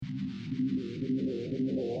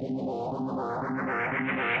Welcome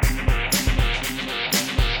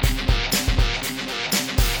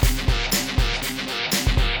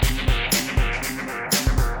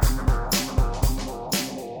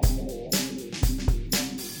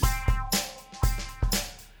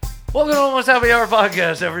to Almost Happy Hour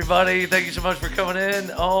Podcast, everybody. Thank you so much for coming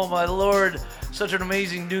in. Oh, my Lord. Such an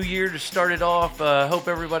amazing new year to start it off. Hope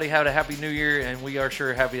everybody had a happy new year, and we are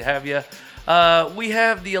sure happy to have you. We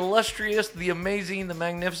have the illustrious, the amazing, the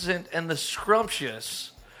magnificent, and the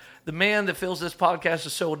scrumptious, the man that fills this podcast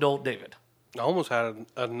is so adult, David. I almost had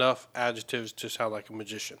enough adjectives to sound like a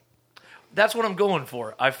magician. That's what I'm going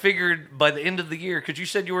for. I figured by the end of the year, because you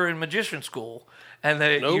said you were in magician school, and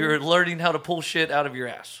that you're learning how to pull shit out of your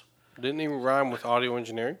ass. Didn't even rhyme with audio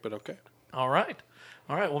engineering, but okay. All right.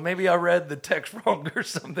 Well, maybe I read the text wrong or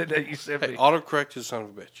something that you sent me. Autocorrect is son of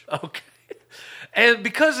a bitch. Okay. And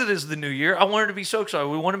because it is the new year, I wanted to be so excited.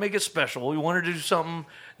 We want to make it special. We wanted to do something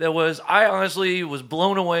that I honestly was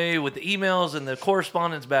blown away with the emails and the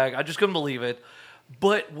correspondence bag. I just couldn't believe it.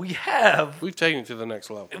 But we've taken it to the next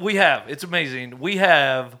level. We have. It's amazing. We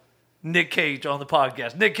have Nick Cage on the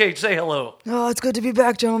podcast. Nick Cage, say hello. Oh, it's good to be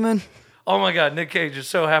back, gentlemen. Oh, my God. Nick Cage is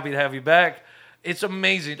so happy to have you back. It's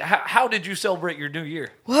amazing. How did you celebrate your new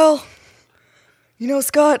year? Well,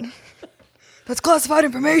 Scott, that's classified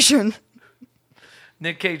information.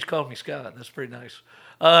 Nick Cage called me Scott. That's pretty nice.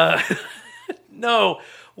 No,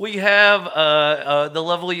 we have the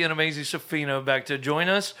lovely and amazing Safina back to join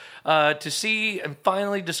us to see and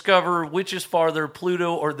finally discover which is farther,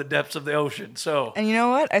 Pluto or the depths of the ocean. And you know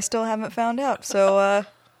what? I still haven't found out. So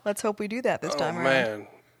let's hope we do that this time around. Man.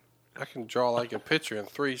 I can draw like a picture in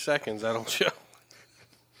 3 seconds. That'll show.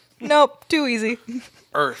 Nope, too easy.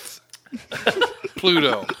 Earth.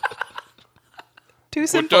 Pluto. Too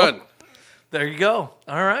simple. We're done. There you go.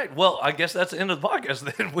 All right. Well, I guess that's the end of the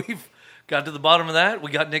podcast then. We've got to the bottom of that.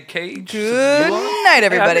 We got Nick Cage. Good night,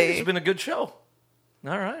 everybody. Hey, it's been a good show.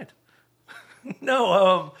 All right.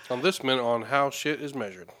 No. On this minute on how shit is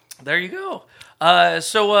measured. There you go.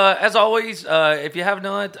 So as always, if you have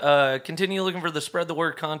not, continue looking for the Spread the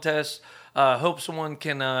Word contest. Hope someone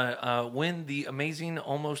can win the amazing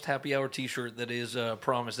Almost Happy Hour t-shirt that is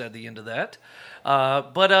promised at the end of that.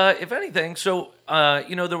 But if anything,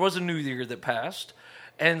 there was a new year that passed.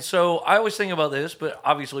 And so I always think about this, but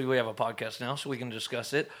obviously we have a podcast now, so we can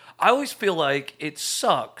discuss it. I always feel like it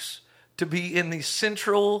sucks to be in the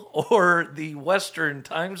central or the western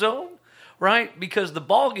time zone. Right? Because the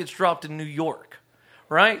ball gets dropped in New York,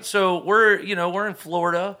 right? So we're in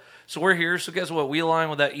Florida, so we're here. So guess what? We align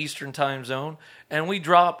with that Eastern time zone, and we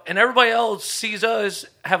drop, and everybody else sees us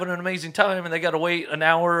having an amazing time, and they got to wait an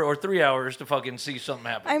hour or 3 hours to fucking see something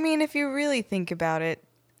happen. I mean, if you really think about it,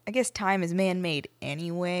 I guess time is man-made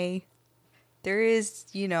anyway. There is,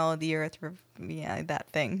 the Earth, that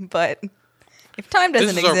thing, but... If time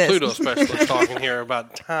doesn't exist. This is our Pluto specialist talking here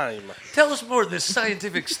about time. Tell us more of this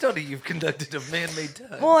scientific study you've conducted of man-made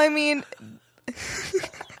time. Well, I mean...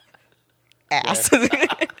 ass.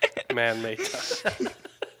 Man-made time.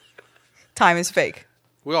 Time is fake.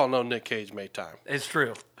 We all know Nick Cage made time. It's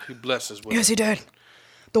true. He blesses with Yes, he did.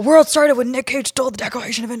 The world started when Nick Cage stole the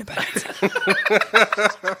Declaration of Independence.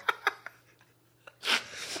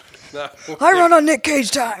 I run on Nick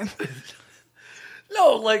Cage time.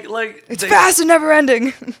 No, like it's fast and never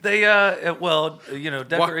ending. They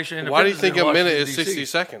Declaration. Why do you think a minute is 60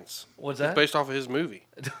 seconds? What's that? It's based off of his movie.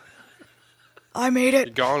 I made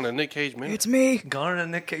it. Gone in a Nick Cage minute. It's me. Gone in a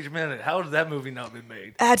Nick Cage minute. How did that movie not be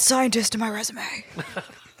made? Add scientist to my resume.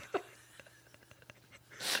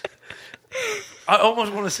 I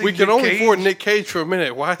almost want to see. We can only afford Nick Cage for a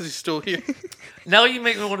minute. Why is he still here? Now you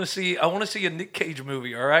make me want to see. I want to see a Nick Cage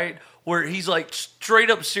movie. All right. Where he's like straight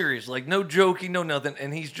up serious, like no joking, no nothing,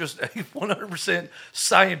 and he's just a 100%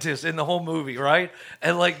 scientist in the whole movie, right?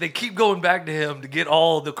 And like they keep going back to him to get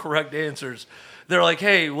all the correct answers. They're like,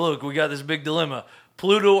 "Hey, look, we got this big dilemma: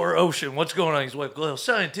 Pluto or ocean? What's going on?" He's like, "Well,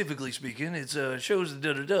 scientifically speaking, it shows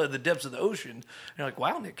the depths of the ocean." And you're like,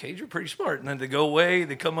 "Wow, Nick Cage, you're pretty smart." And then they go away,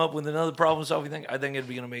 they come up with another problem-solving thing. I think it'd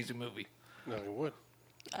be an amazing movie. No, he would.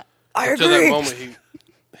 I agree. Until that moment, he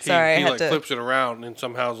Sorry, flips it around and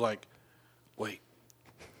somehow is like,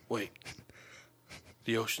 wait,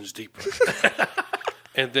 the ocean's deeper.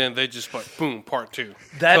 And then they just like, boom, part 2.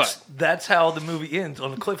 That's how the movie ends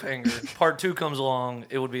on a cliffhanger. Part 2 comes along.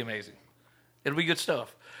 It would be amazing. It'll be good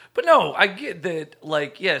stuff. But no, I get that,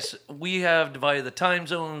 like, yes, we have divided the time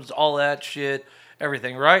zones, all that shit,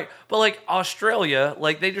 everything, right? But, like, Australia,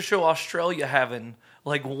 like, they just show Australia having,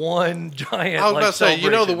 like, one giant, I was about to say,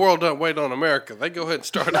 celebration. the world doesn't wait on America. They go ahead and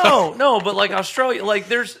start out. No, but, like, Australia, like,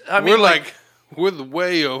 there's, we're like We're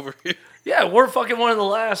way over here. Yeah, we're fucking one of the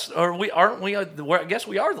last, or we aren't we? I guess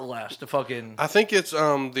we are the last to fucking. I think it's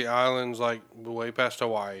the islands like way past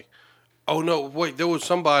Hawaii. Oh no! Wait, there was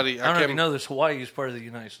somebody. I don't even know this. Hawaii is part of the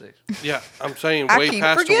United States. Yeah, I'm saying I way keep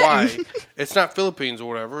past forgetting. Hawaii. It's not Philippines or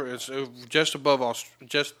whatever. It's just above,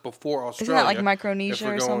 just before Australia. Isn't that like Micronesia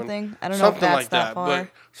or something? I don't know if that's that far.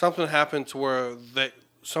 But something happened to where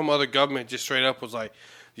some other government just straight up was like,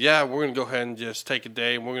 "Yeah, we're gonna go ahead and just take a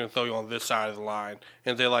day, and we're gonna throw you on this side of the line,"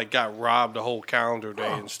 and they like got robbed a whole calendar day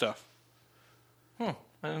and stuff. I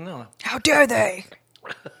don't know. How dare they?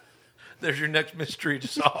 There's your next mystery to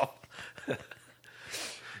solve.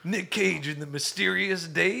 Nick Cage in the mysterious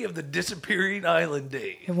day of the disappearing island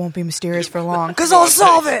day. It won't be mysterious for long, because I'll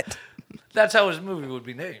solve it. That's how his movie would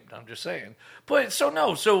be named. I'm just saying. But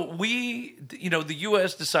so we, the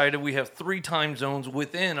U.S. decided we have 3 time zones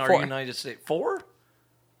within our 4. United States. 4?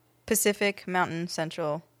 Pacific, Mountain,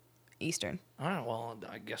 Central, Eastern. All right, well,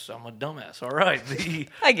 I guess I'm a dumbass. All right.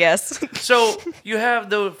 I guess. So you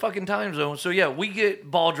have the fucking time zone. So, yeah, we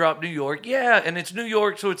get ball drop New York. Yeah, and it's New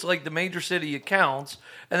York, so it's like the major city it counts.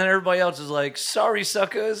 And then everybody else is like, sorry,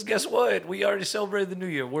 suckers. Guess what? We already celebrated the New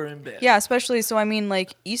Year. We're in bed. Yeah, especially, so I mean,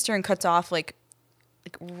 like, Eastern cuts off, like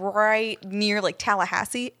right near, like,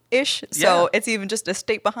 Tallahassee-ish. So it's even just a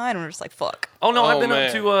state behind, and we're just like, fuck. Oh, no, I've been man.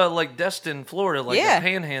 up to, like, Destin, Florida, like the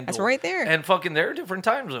Panhandle. That's right there. And fucking they're a different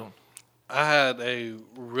time zone. I had a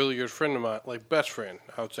really good friend of mine, like best friend,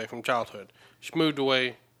 I would say, from childhood. She moved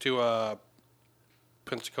away to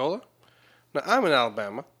Pensacola. Now, I'm in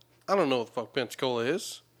Alabama. I don't know what the fuck Pensacola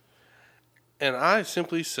is. And I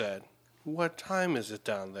simply said, what time is it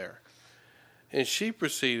down there? And she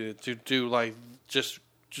proceeded to do, like, just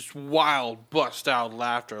wild, bust-out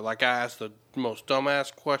laughter. Like, I asked the most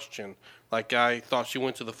dumbass question. Like, I thought she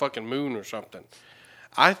went to the fucking moon or something.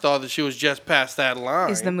 I thought that she was just past that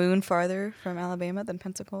line. Is the moon farther from Alabama than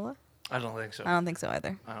Pensacola? I don't think so. I don't think so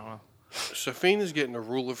either. I don't know. Safina's getting a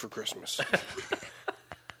ruler for Christmas.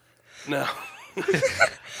 No.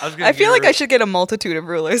 I feel like I should get a multitude of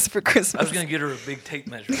rulers for Christmas. I was going to get her a big tape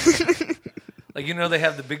measure. Like, they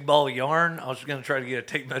have the big ball of yarn. I was going to try to get a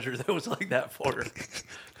tape measure that was like that for her.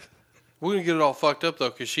 We're going to get it all fucked up, though,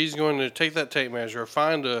 because she's going to take that tape measure,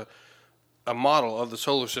 find a model of the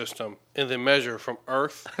solar system, and then measure from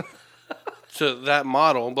Earth to that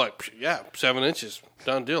model. I'm like, yeah, 7 inches.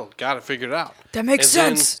 Done deal. Got it figured out. That makes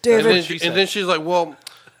sense, David. David. And then she's like, well,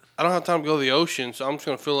 I don't have time to go to the ocean, so I'm just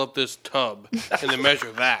going to fill up this tub and then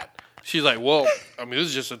measure that. She's like, well, I mean, this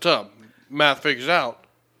is just a tub. Math figures out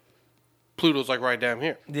Pluto's like right down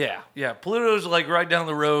here. Yeah. Pluto's like right down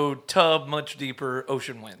the road, tub much deeper,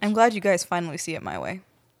 ocean winds. I'm glad you guys finally see it my way.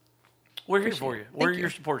 We're here for you. We're your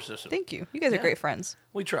support system. Thank you. You guys are great friends.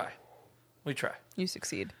 We try. You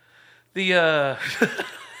succeed. Thank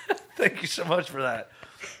you so much for that.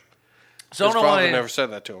 So His father never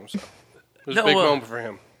said that to him, so it was a big moment for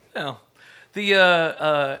him. No.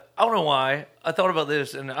 I don't know why. I thought about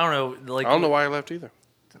this, and I don't know. Like, I don't know why he left either.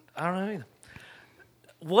 I don't know either.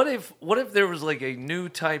 What if there was like a new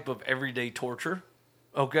type of everyday torture?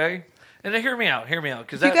 Okay? And hear me out,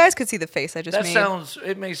 because you guys could see the face I just made.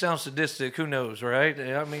 It may sound sadistic, who knows, right?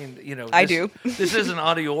 I mean, I do. This is an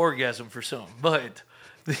audio orgasm for some, but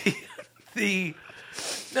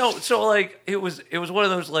so like it was one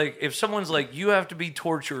of those, like, if someone's like, you have to be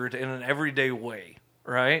tortured in an everyday way,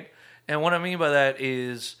 right? And what I mean by that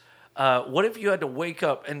is, what if you had to wake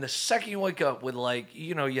up, and the second you wake up with, like,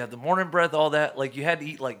 you have the morning breath, all that, like, you had to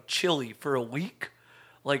eat like chili for a week,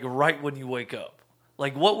 like right when you wake up.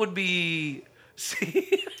 Like, what would be...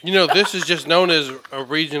 See? This is just known as a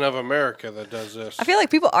region of America that does this. I feel like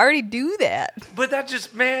people already do that. But that just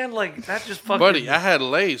fucking... Buddy, I had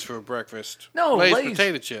Lay's for breakfast. No, Lay's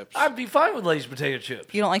potato chips. I'd be fine with Lay's potato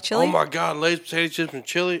chips. You don't like chili? Oh, my God, Lay's potato chips and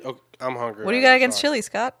chili? Oh, I'm hungry. What do you got against chili,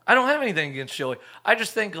 Scott? I don't have anything against chili. I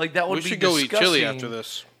just think, like, that would be disgusting. We should go eat chili after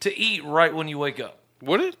this. To eat right when you wake up.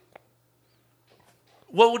 Would it?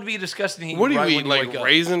 What would be disgusting to eat what do you right eat, when you like wake up?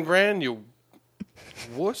 Raisin Bran? You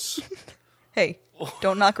wuss? Hey,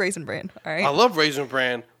 don't knock Raisin Bran, all right? I love Raisin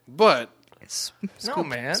Bran, but... No,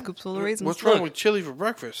 man. Scoops full of raisins. What's wrong with chili for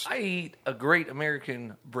breakfast? I eat a great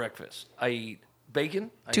American breakfast. I eat bacon.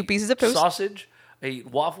 2 pieces of toast. Sausage. I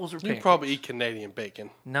eat waffles or pancakes. You probably eat Canadian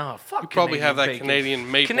bacon. No, fuck. You probably Canadian have that bacon.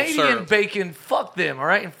 Canadian maple Canadian syrup. bacon, fuck them, all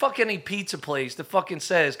right? And fuck any pizza place that fucking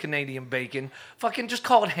says Canadian bacon. Fucking just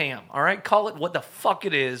call it ham, all right? Call it what the fuck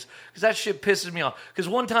it is, because that shit pisses me off. Because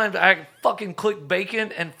one time I fucking clicked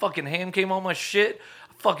bacon and fucking ham came on my shit.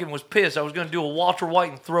 I fucking was pissed. I was going to do a Walter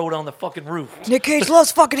White and throw it on the fucking roof. Nick Cage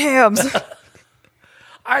loves fucking hams.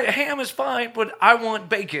 Ham is fine, but I want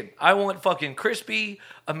bacon. I want fucking crispy,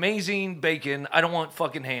 amazing bacon. I don't want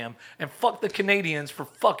fucking ham. And fuck the Canadians for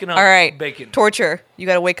fucking up All right. bacon. Torture. You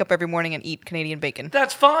got to wake up every morning and eat Canadian bacon.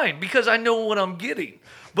 That's fine because I know what I'm getting.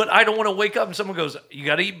 But I don't want to wake up and someone goes, you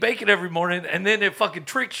got to eat bacon every morning, and then it fucking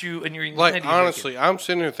tricks you and you're eating Like, Canadian honestly, bacon. I'm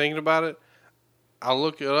sitting here thinking about it. I'll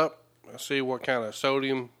look it up and see what kind of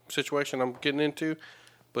sodium situation I'm getting into.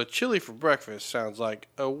 But chili for breakfast sounds like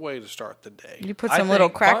a way to start the day. You put I some little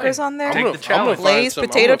think, crackers fine. on there? Take the challenge. Lay's I'm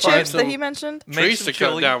potato gonna find chips that some he mentioned? Make trees some to cut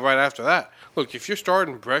chili. down right after that. Look, if you're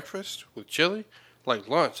starting breakfast with chili, like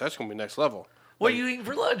lunch, that's going to be next level. What are you eating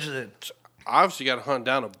for lunch then? Obviously, got to hunt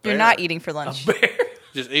down a bear. You're not eating for lunch. Bear.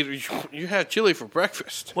 Just eat. You had chili for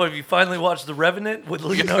breakfast. What, have you finally watched The Revenant with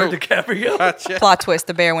Leonardo No. DiCaprio? Gotcha. Plot twist,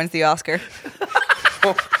 the bear wins the Oscar.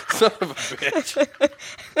 Son of a bitch.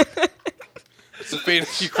 Sophia,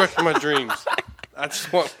 you crushed my dreams. I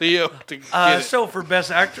just want Leo to get it. So for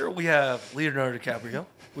Best Actor, we have Leonardo DiCaprio.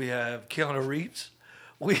 We have Keanu Reeves.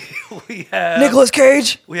 We have Nicolas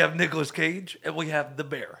Cage. We have Nicolas Cage, and we have the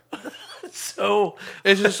Bear. So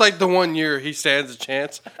It's just like the 1 year he stands a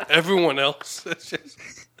chance. Everyone else, it's just...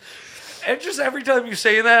 and just every time you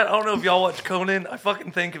say that, I don't know if y'all watch Conan. I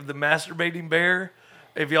fucking think of the masturbating bear.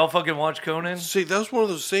 If y'all fucking watch Conan, See, that's one of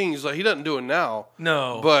those things, like, he doesn't do it now.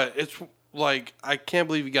 no, But it's like, I can't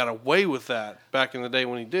believe he got away with that back in the day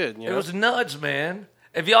when he did. You know? it was nuts, man.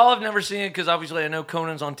 If y'all have never seen it, because obviously I know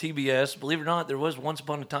Conan's on TBS. Believe it or not, there was once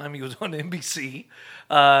upon a time he was on NBC,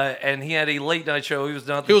 and he had a late night show. He was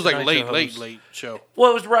not. He The was like Tonight Show late host. show.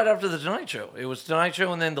 Well, it was right after the Tonight Show. It was Tonight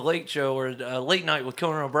Show and then the Late Show or Late Night with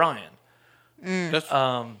Conan O'Brien. That's,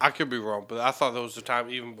 I could be wrong, but I thought there was a time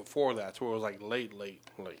even before that where it was like late.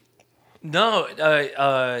 No,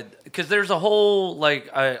 because there's a whole like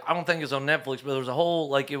I don't think it's on Netflix, but there's a whole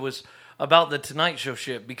like it was about the Tonight Show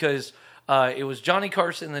shit because it was Johnny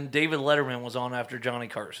Carson and then David Letterman was on after Johnny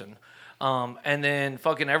Carson, and then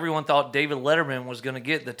fucking everyone thought David Letterman was gonna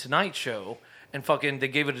get the Tonight Show, and fucking they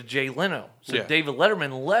gave it to Jay Leno. So Yeah. David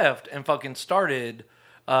Letterman left and fucking started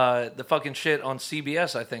the fucking shit on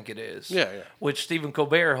CBS, I think it is. Yeah. Which Stephen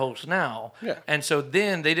Colbert hosts now. Yeah. And so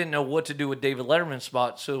then they didn't know what to do with David Letterman's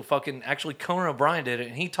spot, so fucking actually Conan O'Brien did it,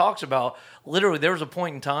 and he talks about literally there was a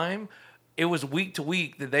point in time, it was week to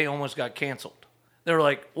week that they almost got canceled. They were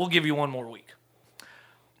like, "We'll give you one more week,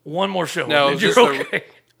 one more show, Now, and is you're this the- okay."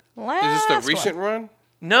 Is this the recent run?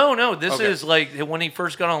 No, this Okay. is like when he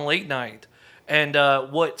first got on Late Night. And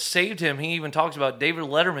what saved him, he even talks about David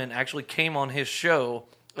Letterman actually came on his show,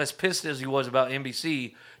 as pissed as he was about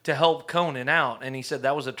NBC, to help Conan out. And he said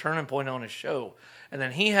that was a turning point on his show. And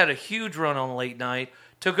then he had a huge run on Late Night,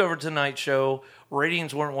 took over Tonight Show.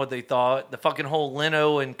 Ratings weren't what they thought. The fucking whole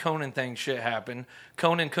Leno and Conan thing shit happened.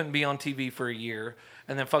 Conan couldn't be on TV for a year.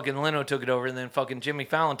 And then fucking Leno took it over. And then fucking Jimmy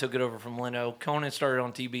Fallon took it over from Leno. Conan started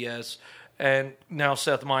on TBS. And now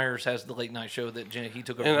Seth Meyers has the Late Night Show that he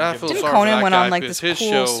took over And from I Jimmy feel Didn't sorry for Conan that went guy on like because this his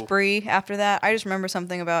cool show- spree after that? I just remember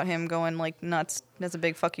something about him going like nuts. That's a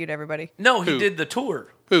big fuck you to everybody. No, he Who? did the tour.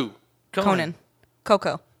 Who? Conan.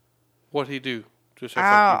 Coco. What'd he do? Just say Oh,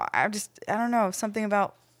 fuck I don't know. Something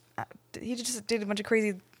about, he just did a bunch of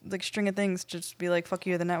crazy like string of things to just be like, fuck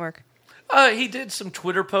you to the network. He did some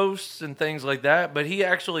Twitter posts and things like that, but he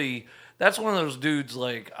actually, that's one of those dudes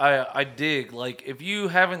like I dig. Like if you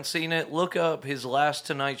haven't seen it, look up his last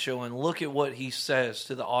Tonight Show and look at what he says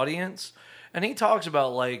to the audience. And he talks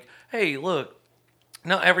about like, hey, look,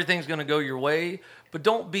 not everything's going to go your way, but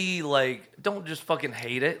don't be like, don't just fucking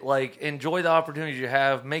hate it. Like, enjoy the opportunities you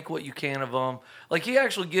have, make what you can of them. Like, he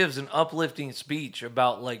actually gives an uplifting speech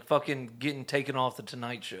about like fucking getting taken off the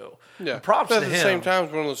Tonight Show. Yeah. And props but to at him. the same time,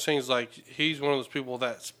 it's one of those things like he's one of those people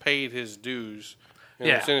that's paid his dues in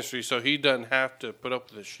Yeah. this industry, so he doesn't have to put up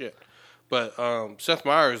with this shit. But Seth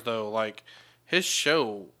Meyers, though, like his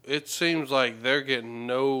show, it seems like they're getting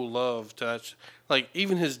no love. Like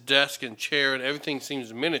even his desk and chair and everything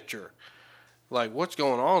seems miniature. Like what's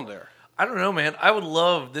going on there? I don't know, man. I would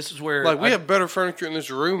love. This is where Like we have better furniture in this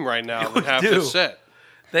room right now than half do. this set.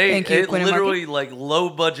 Thank you, It Quinn and literally like low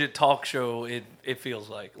budget talk show. It feels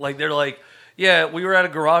like they're like, yeah, we were at a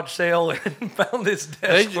garage sale and found this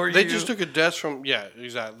desk for you. They just took a desk from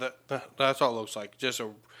exactly. That's all it looks like. Just a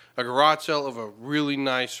garage sale of a really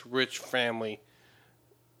nice rich family.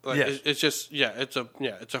 Like Yes. it's just it's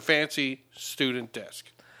a fancy student desk.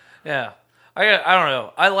 Yeah, I don't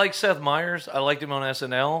know. I like Seth Meyers. I liked him on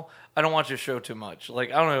SNL. I don't watch his show too much.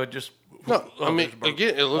 Like I don't know. It just No, I mean there's a burp.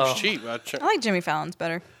 again, it looks Oh. cheap. I like Jimmy Fallon's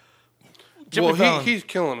better. Jimmy Fallon. He's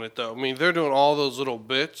killing it though. I mean, they're doing all those little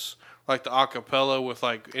bits like the acapella with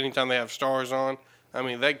like anytime they have stars on. I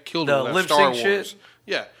mean, they killed The it with that lip Star sync Wars. shit?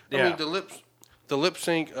 Yeah, I Yeah. mean the lip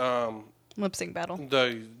sync battle.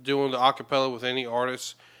 doing the acapella with any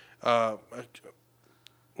artist. No,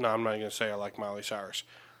 I'm not gonna say I like Miley Cyrus.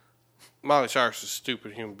 Miley Cyrus is a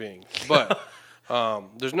stupid human being, but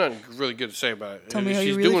there's nothing really good to say about it. Tell me how she's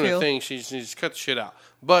you really doing feel. a thing. She's cut the shit out.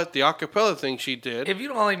 But the acapella thing she did. If you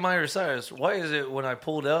don't like Miley Cyrus, why is it when I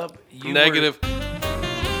pulled up, you Negative.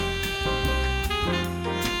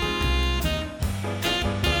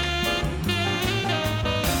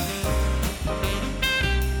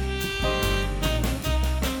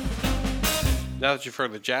 Now that you've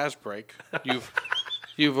heard the jazz break,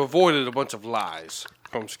 you've avoided a bunch of lies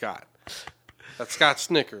from Scott. That's Scott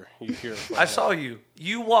Snicker. You hear? I saw you.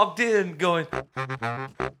 You walked in going.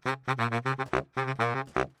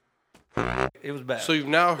 It was bad. So you've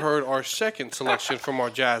now heard our second selection from our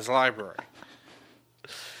jazz library.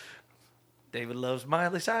 David loves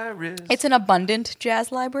Miley Cyrus. It's an abundant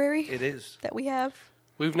jazz library It is. that we have.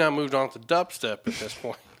 We've now moved on to dubstep at this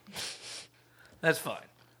point. That's fine.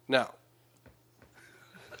 Now,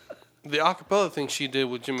 the acapella thing she did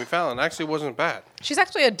with Jimmy Fallon actually wasn't bad. She's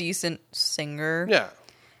actually a decent singer. Yeah.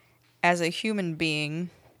 As a human being,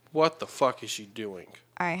 What the fuck is she doing?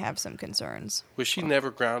 I have some concerns. Was she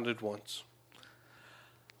never grounded once?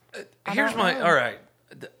 Here's don't my. know. All right.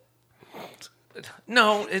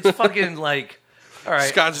 No, it's fucking like. All right.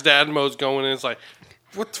 Scott's dad mode's going in. It's like,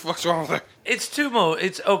 what the fuck's wrong with her? It's two modes.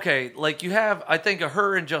 It's okay. Like you have, I think, of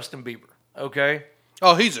her and Justin Bieber. Okay.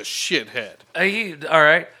 Oh, he's a shithead. All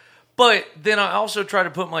right. But then I also try to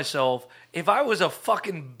put myself, if I was a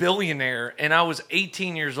fucking billionaire and I was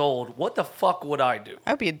 18 years old, what the fuck would I do?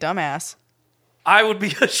 I would be a dumbass. I would be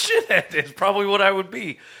a shithead is probably what I would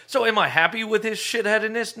be. So am I happy with his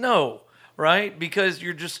shitheadedness? No. Right? Because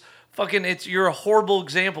you're just fucking, you're a horrible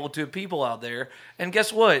example to people out there. And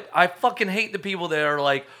guess what? I fucking hate the people that are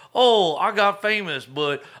like, oh, I got famous,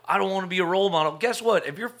 but I don't want to be a role model. Guess what?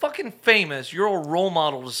 If you're fucking famous, you're a role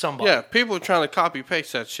model to somebody. Yeah, people are trying to copy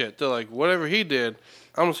paste that shit. They're like, whatever he did,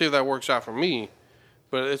 I'm gonna see if that works out for me.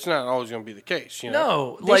 But it's not always gonna be the case, you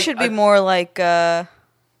know. No. They should be more like my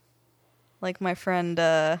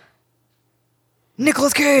friend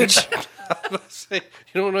Nicolas Cage. Say,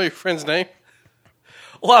 you don't know your friend's name?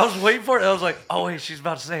 Well, I was waiting for it. I was like, oh, wait, she's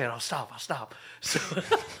about to say it. I'll stop. So,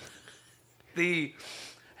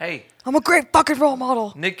 hey, I'm a great fucking role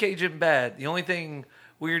model. Nick Cage isn't bad. The only thing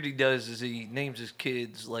weird he does is he names his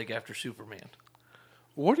kids like after Superman.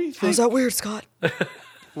 What do you think? How's that weird, Scott?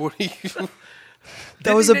 What do you?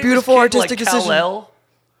 That was a beautiful artistic like decision. Kal-El?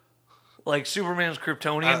 Like Superman's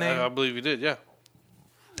Kryptonian name? I believe you did. Yeah.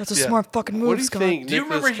 That's a Yeah. smart fucking move, What do you Scott. think? Do you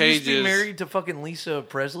Nicolas remember he used Cage to be is married to fucking Lisa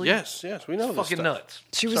Presley? Yes, we know It's this fucking stuff. nuts.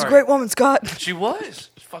 She was Sorry. a great woman, Scott. She was.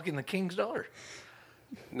 She's fucking the king's daughter.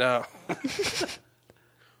 No. That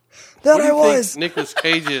What do I you was. think Nicolas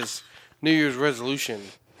Cage's New Year's resolution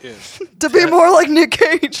is? To be more like Nick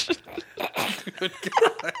Cage. Good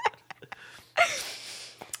God.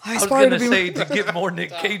 I I was aspire going to to be say to get more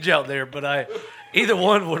Nick Cage out there, but either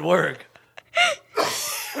one would work.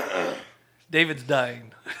 David's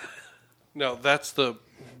dying. No, that's the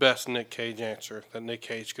best Nick Cage answer that Nick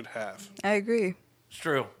Cage could have. I agree. It's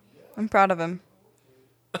true. I'm proud of him.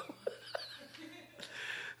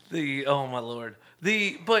 Oh my lord.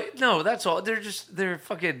 But no, that's all. They're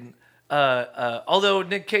fucking. Although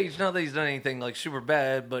Nick Cage, not that he's done anything like super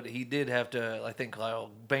bad, but he did have to, I think,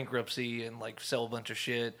 file bankruptcy and like sell a bunch of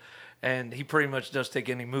shit, and he pretty much does take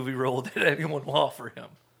any movie role that anyone will offer him.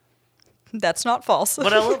 That's not false.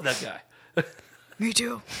 But I love that guy. Me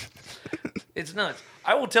too. It's nuts.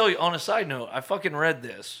 I will tell you on a side note, I fucking read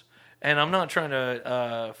this, and I'm not trying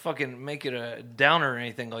to fucking make it a downer or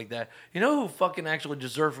anything like that. You know who fucking actually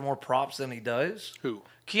deserves more props than he does? Who?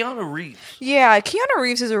 Keanu Reeves. Yeah, Keanu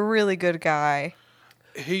Reeves is a really good guy.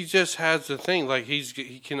 He just has the thing, like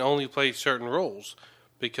he can only play certain roles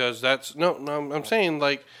because that's no. I'm saying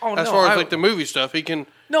like as far as like the movie stuff, he can.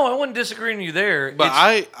 No, I wouldn't disagree with you there. But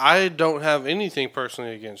I don't have anything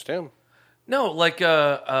personally against him. No, like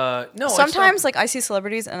no. Sometimes like I see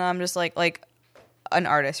celebrities and I'm just like an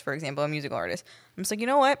artist, for example, a musical artist. I'm just like, you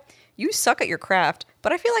know what? You suck at your craft,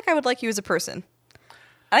 but I feel like I would like you as a person.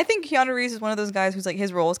 I think Keanu Reeves is one of those guys who's like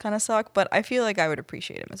his roles kind of suck, but I feel like I would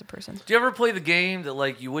appreciate him as a person. Do you ever play the game that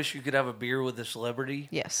like you wish you could have a beer with a celebrity?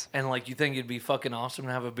 Yes. And like you think it'd be fucking awesome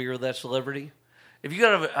to have a beer with that celebrity? If you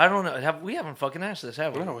got I don't know, we haven't fucking asked this,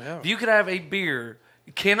 have we? No, we haven't. If you could have a beer,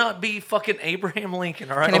 it cannot be fucking Abraham Lincoln,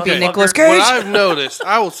 all right? Can it be motherfucker? Nicolas Cage? What I've noticed,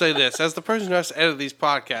 I will say this, as the person who has to edit these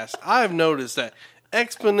podcasts, I've noticed that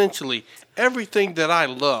exponentially everything that I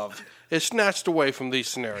love is snatched away from these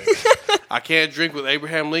scenarios. I can't drink with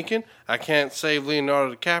Abraham Lincoln. I can't save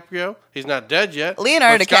Leonardo DiCaprio. He's not dead yet.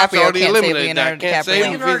 Leonardo but Scott's DiCaprio already can't save eliminated that. Leonardo Can't DiCaprio. save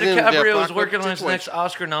him if Leonardo he's in the DiCaprio is apocalyptic working on his situation. next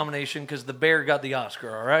Oscar nomination because The Bear got the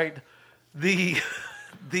Oscar. All right, And he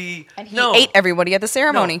ate everybody at the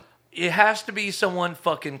ceremony. No, it has to be someone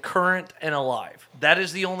fucking current and alive. That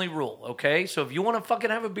is the only rule, okay? So if you want to fucking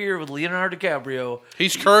have a beer with Leonardo DiCaprio...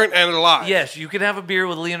 He's current and alive. Yes, you can have a beer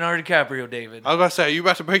with Leonardo DiCaprio, David. I was about to say, are you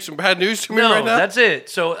about to break some bad news to me No, right now? that's it.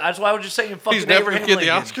 So that's why I was just saying fucking He's never Abraham going to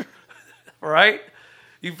get Lincoln. the Oscar. Right?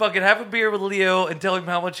 You fucking have a beer with Leo and tell him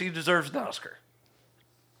how much he deserves an Oscar.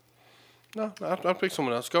 No, I'll pick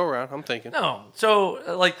someone else. Go around. I'm thinking. No. So,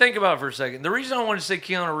 like, think about it for a second. The reason I wanted to say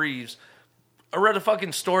Keanu Reeves, I read a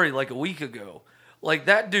fucking story like a week ago. Like,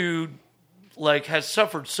 that dude, like, has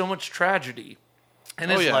suffered so much tragedy in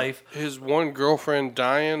his life. His one girlfriend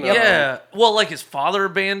dying. Yeah. Well, like, his father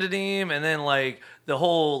abandoned him, and then, like, the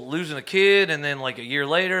whole losing a kid, and then, like, a year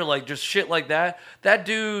later, like, just shit like that. That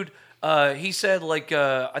dude... he said, like,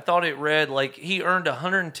 I thought it read, like, he earned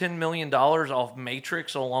 $110 million off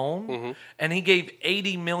Matrix alone, and he gave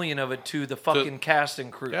 $80 million of it to the fucking cast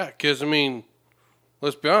and crew. Yeah, because, I mean,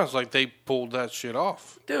 let's be honest, like, they pulled that shit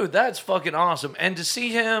off. Dude, that's fucking awesome. And to see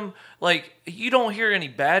him, like, you don't hear any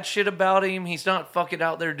bad shit about him. He's not fucking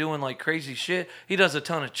out there doing, like, crazy shit. He does a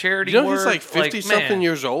ton of charity work. He's, like, 50-something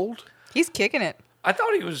years old? He's kicking it. I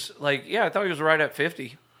thought he was, like, I thought he was right at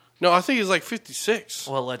 50. No, I think he's like 56.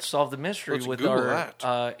 Well, let's solve the mystery Let's with Google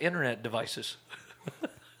our internet devices.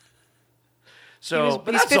 So, He's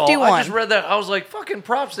but that's 51. all. I just read that. I was like, fucking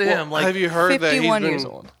props to him. Like, have you heard that he's 51 been... years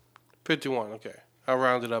old. 51, okay. I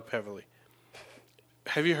rounded up heavily.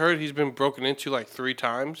 Have you heard he's been broken into like 3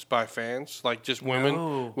 times by fans? Like just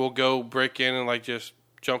women will go break in and like just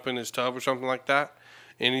jump in his tub or something like that.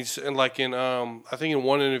 And he's and like in I think in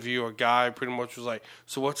one interview a guy pretty much was like,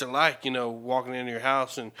 so what's it like, you know, walking into your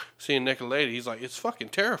house and seeing a naked lady? He's like, it's fucking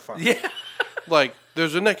terrifying. yeah. Like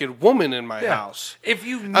there's a naked woman in my house. If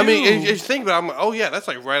you knew, I mean, if you think about it, I'm like, oh yeah, that's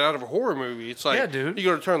like right out of a horror movie. It's like, Yeah, dude. you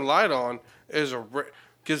go to turn the light on,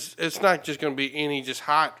 because it's not just going to be any just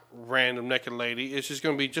hot random naked lady. It's just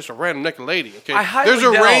going to be just a random naked lady. Okay, I highly there's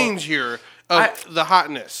a doubt- range here of the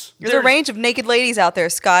hotness. There's a range of naked ladies out there,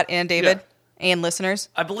 Scott and David, Yeah. and listeners.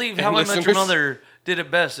 I believe And How I Met Your listeners. Mother did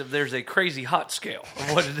it best if there's a crazy hot scale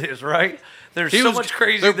of what it is, right? There's He so was- much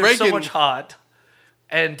crazy, they're there's so breaking- much hot.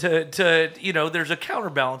 And to you know, there's a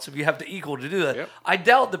counterbalance if you have to equal to do that. Yep. I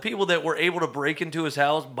doubt the people that were able to break into his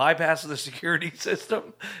house, bypass the security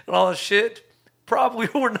system and all that shit, probably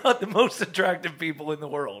were not the most attractive people in the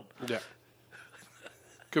world. Yeah,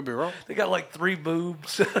 could be wrong. They got like 3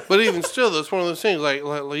 boobs. But even still, that's one of those things like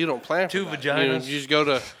you don't plan for 2 that. vaginas. You know, you just go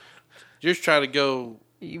to, you just try to go.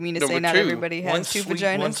 You mean to Number say not 2. everybody has One 2 sweet,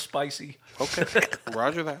 vaginas? one spicy. Okay,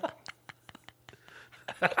 Roger that.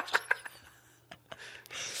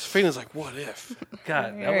 Safina's like, what if?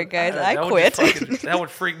 God, All right, guys, I would quit. just fucking- that would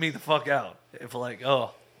freak me the fuck out. If like,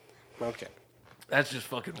 oh, Okay, that's just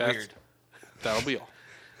fucking That's- weird. that'll be all.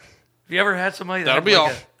 Have you ever had somebody that That'll had be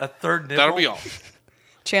like all. a third nipple? That'll be all.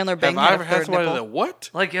 Chandler Bing Have I had ever a had third somebody nipple. that what?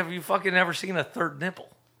 Like, have you fucking ever seen a third nipple?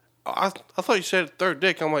 I thought you said third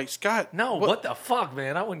dick. I'm like, Scott. No, what the fuck,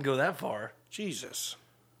 man? I wouldn't go that far, Jesus.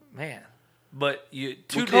 man. But you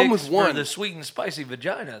 2 come dicks with for one. the sweet and spicy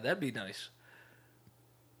vagina. That'd be nice.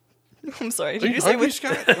 I'm sorry. Are Did you you say hungry, which?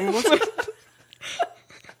 Scott? I mean, what's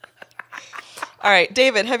All right,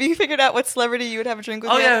 David, have you figured out what celebrity you would have a drink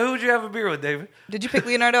with Oh yet? yeah, who would you have a beer with, David? Did you pick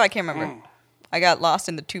Leonardo? I can't remember. I got lost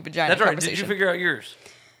in the 2 vagina That's right. conversation. Did you figure out yours?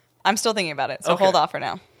 I'm still thinking about it, so Okay. hold off for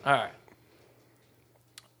now. All right.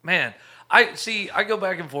 Man, I go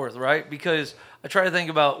back and forth, right? Because I try to think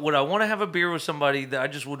about, would I want to have a beer with somebody that I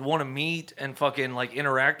just would want to meet and fucking like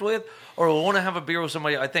interact with, or would I want to have a beer with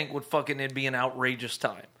somebody I think would fucking it'd be an outrageous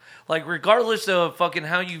time. Like regardless of fucking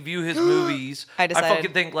how you view his movies, I I decided.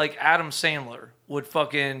 fucking think like Adam Sandler would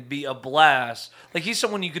fucking be a blast. Like he's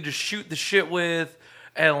someone you could just shoot the shit with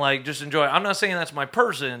and like just enjoy. I'm not saying that's my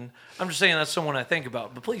person. I'm just saying that's someone I think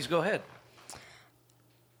about. But please go ahead.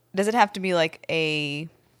 Does it have to be like an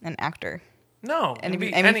actor? No. Any- it'd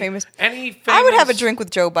be any famous- Any famous. I would have a drink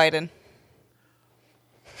with Joe Biden.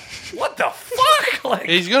 What the fuck? Like,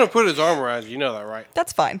 He's gonna put his arm around you. You know that, right?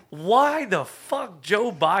 That's fine. why the fuck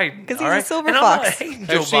Joe Biden? 'Cause he's all a right? silver and I'm fox. not hating Have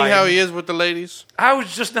Joe you seen Biden. how he is with the ladies? I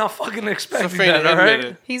was just not fucking expecting Safina that. All right.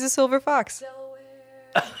 admitted. He's a silver fox.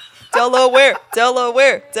 Delaware,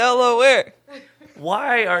 Delaware, Delaware.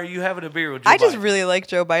 Why are you having a beer with Joe I just Biden? really like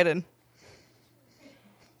Joe Biden.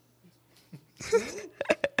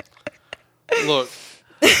 Look,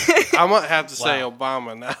 I might have to say Wow.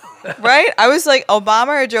 Obama now. Right? I was like,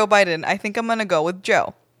 Obama or Joe Biden? I think I'm going to go with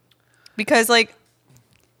Joe. Because like,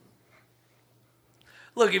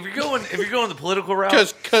 Look, if you're going the political route,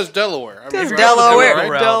 Because Delaware. I mean, Because right? Delaware.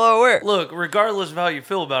 Right? Delaware. Look, regardless of how you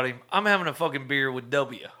feel about him, I'm having a fucking beer with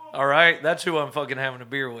W. All right, that's who I'm fucking having a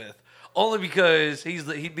beer with. Only because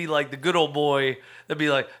he'd be like the good old boy that'd be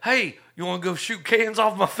like, "Hey, you want to go shoot cans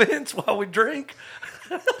off my fence while we drink?"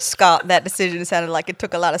 Scott, that decision sounded like it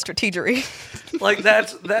took a lot of strategery. Like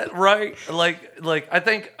that right? Like I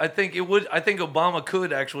think it would. I think Obama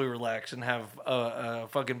could actually relax and have a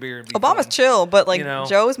fucking beer. And be Obama's fun. chill, but like You know?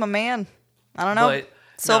 Joe's my man. I don't know. But,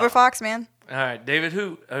 Silver no. Fox, man. All right, David.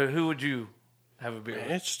 Who would you have a beer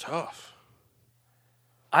with? It's tough.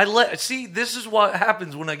 See, this is what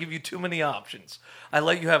happens when I give you too many options. I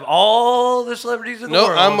let you have all the celebrities in the No,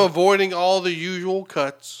 world. I'm avoiding all the usual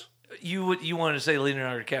cuts. You wanted to say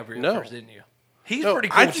Leonardo DiCaprio No. first, didn't you? He's No, pretty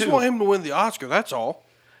cool I just too. want him to win the Oscar. That's all.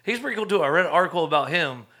 He's pretty cool too. I read an article about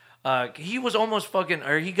him. He was almost fucking,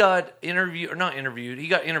 or he got interviewed, or not interviewed. He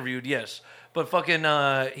got interviewed, yes, but fucking,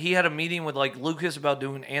 he had a meeting with like Lucas about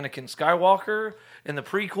doing Anakin Skywalker in the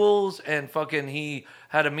prequels, and fucking he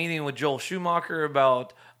had a meeting with Joel Schumacher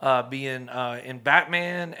about being in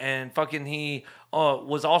Batman, and fucking he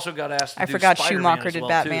was also got asked to I do forgot Spider-Man Schumacher as did well,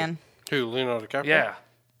 Batman. Who, Leonardo DiCaprio? Too. Yeah.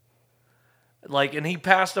 Like, and he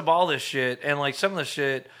passed up all this shit, and like some of the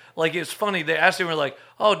shit, like it's funny. They asked him, "We're like,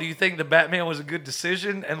 oh, do you think the Batman was a good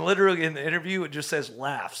decision?" And literally in the interview, it just says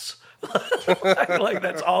laughs. like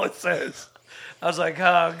that's all it says. I was like,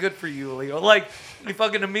 good for you, Leo. Like he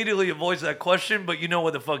fucking immediately avoids that question, but you know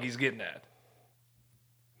what the fuck he's getting at.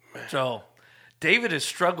 So, David is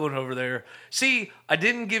struggling over there. See, I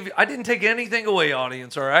didn't take anything away,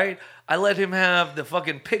 audience. All right, I let him have the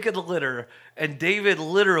fucking pick of the litter, and David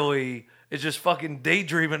literally is just fucking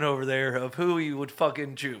daydreaming over there of who he would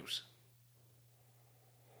fucking choose.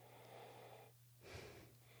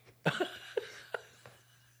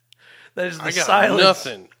 That is the I got silence.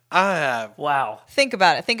 nothing. I have. Wow. Think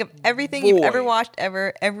about it. Think of everything you've ever Void. watched,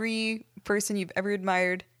 every person you've ever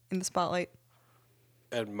admired in the spotlight.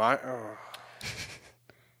 Admire.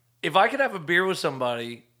 If I could have a beer with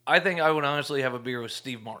somebody, I think I would honestly have a beer with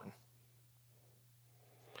Steve Martin.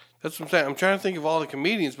 That's what I'm saying. I'm trying to think of all the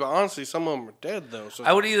comedians, but honestly, some of them are dead, though. So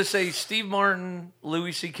I would either say Steve Martin,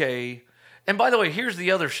 Louis C.K. And by the way, here's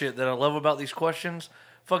the other shit that I love about these questions.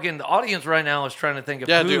 Fucking the audience right now is trying to think of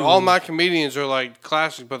yeah, who. dude, all my comedians are like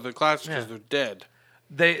classics, but they're classics because they're dead.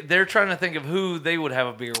 They're trying to think of who they would have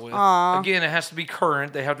a beer with. Aw. Again, it has to be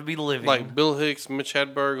current. They have to be living. Like Bill Hicks, Mitch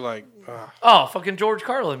Hedberg, like... Oh, fucking George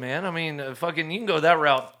Carlin, man. I mean, fucking you can go that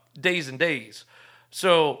route days and days.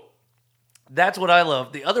 So that's what I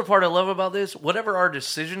love. The other part I love about this, whatever our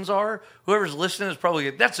decisions are, whoever's listening is probably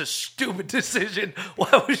like, that's a stupid decision.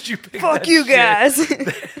 Why would you pick Fuck that you shit?" guys.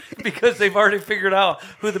 Because they've already figured out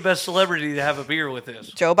who the best celebrity to have a beer with is.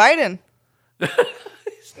 Joe Biden.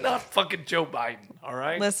 It's not fucking Joe Biden, all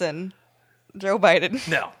right? Listen, Joe Biden.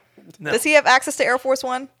 No. Does he have access to Air Force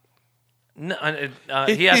One? No,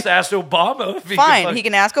 he has to ask Obama. If Fine, he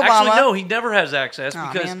can ask Obama. Actually, no, he never has access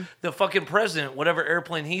Aw, because man. the fucking president, whatever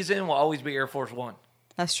airplane he's in, will always be Air Force One.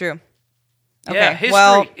 That's true. Yeah, history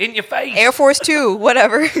well, in your face. Air Force Two,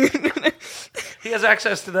 whatever. He has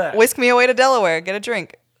access to that. Whisk me away to Delaware. Get a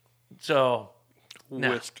drink. So, no.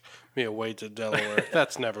 Whisk me away to Delaware.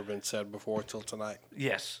 That's never been said before till tonight.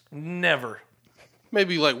 Yes, never.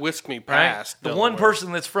 Maybe like whisk me Right? past The Delaware. one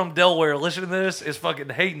person that's from Delaware listening to this is fucking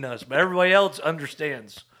hating us, but everybody else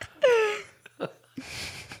understands.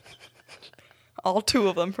 All two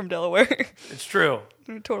of them from Delaware. It's true.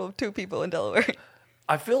 A total of 2 people in Delaware.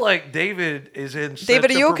 I feel like David is in such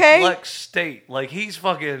David, are a you okay? perplexed state. Like he's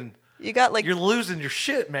fucking. You got like You're losing your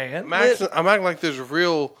shit, man. I'm acting like there's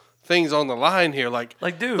real things on the line here. Like,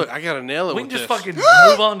 Dude, look, I gotta nail it. we with can just this. fucking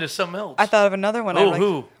move on to something else. I thought of another one. Oh, I like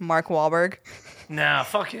who? Mark Wahlberg. Nah,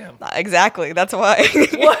 fuck him. Exactly. That's why.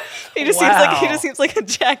 What? he just Wow. seems like a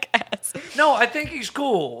jackass. No, I think he's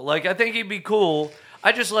cool. Like, I think he'd be cool.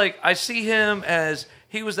 I just I see him as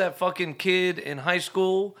he was that fucking kid in high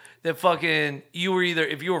school that fucking you were either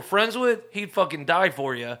if you were friends with, he'd fucking die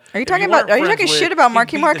for you. Are you talking shit about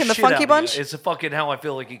Marky Mark and the Funky Bunch? It's fucking how I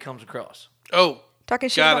feel like he comes across. Oh, Talking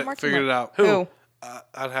shit got about it. Marky Figured Mark. it out. Who?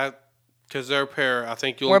 I'd have because they're a pair. I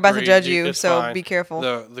think you'll. We're about to agree, judge you, it's so fine. be careful.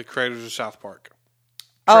 The creators of South Park.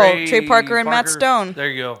 Oh, Trey Parker and Matt Stone. There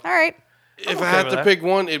you go. All right. If okay I had with to that. pick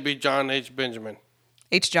one, it'd be John H. Benjamin.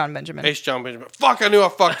 H. John Benjamin. H. John Benjamin. Fuck! I knew I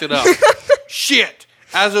fucked it up. Shit!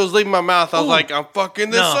 As it was leaving my mouth, I was Ooh. like, I'm fucking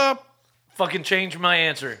this No. up. Fucking change my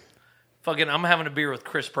answer. Fucking, I'm having a beer with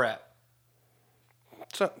Chris Pratt.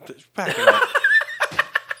 Back it up.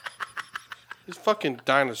 This fucking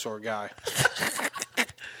dinosaur guy.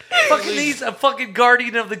 He's a fucking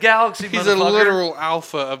guardian of the galaxy, He's a literal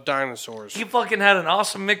alpha of dinosaurs. He fucking had an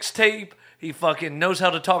awesome mixtape. He fucking knows how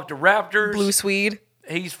to talk to raptors. Blue Swede.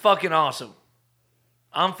 He's fucking awesome.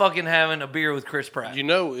 I'm fucking having a beer with Chris Pratt. You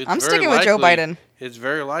know, I'm sticking with Joe Biden. It's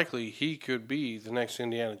very likely he could be the next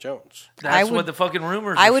Indiana Jones. That's what the fucking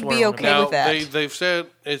rumors are. I would be okay now, with that. They've said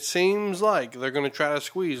it seems like they're going to try to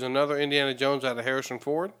squeeze another Indiana Jones out of Harrison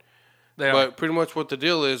Ford. But pretty much what the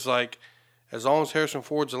deal is, like, as long as Harrison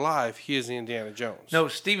Ford's alive, he is the Indiana Jones. No,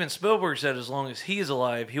 Steven Spielberg said as long as he is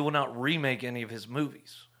alive, he will not remake any of his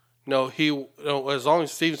movies. No, as long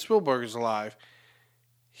as Steven Spielberg is alive,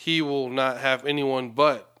 he will not have anyone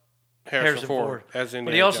but Harrison Ford as Indiana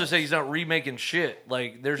But he also Jones. said he's not remaking shit.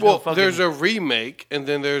 Like, there's no fucking... there's a remake, and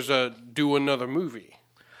then there's a do another movie.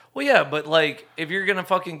 Well, yeah, but, like, if you're going to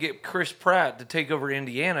fucking get Chris Pratt to take over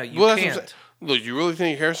Indiana, you can't. Look, you really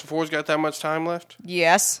think Harrison Ford's got that much time left?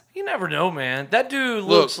 Yes. You never know, man. That dude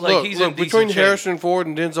looks like he's in decent between shape. Harrison Ford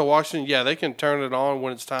and Denzel Washington, yeah, they can turn it on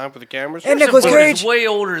when it's time for the cameras. And Nicolas Cage is way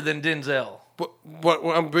older than Denzel. But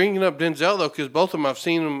I'm bringing up Denzel though, because both of them I've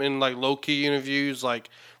seen them in like low key interviews, like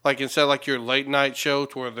instead of like your late night show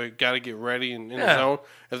to where they got to get ready and in the zone.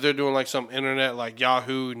 If they're doing like some internet like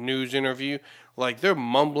Yahoo News interview, like they're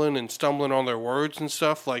mumbling and stumbling on their words and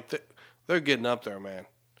stuff. Like they're getting up there, man.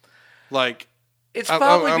 Like. It's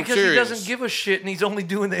probably because serious. he doesn't give a shit and he's only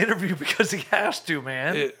doing the interview because he has to,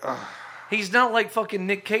 man. He's not like fucking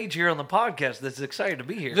Nick Cage here on the podcast that's excited to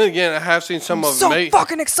be here. Then again, I have seen some of them.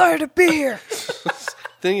 Fucking excited to be here.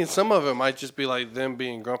 Thinking some of it might just be like them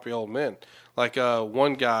being grumpy old men. Like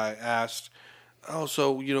one guy asked, "Oh,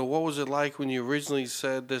 so what was it like when you originally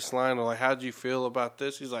said this line? Or like, how did you feel about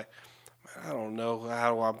this?" He's like, I don't know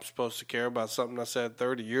how I'm supposed to care about something I said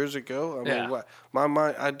 30 years ago. I mean, what? My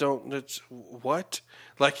mind, I don't, it's, what?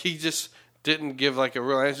 Like, he just didn't give, like, a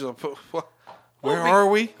real answer. Where are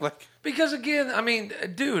we? Like, because, again, I mean,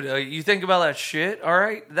 dude, you think about that shit, all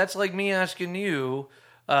right? That's like me asking you,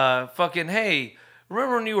 fucking, hey,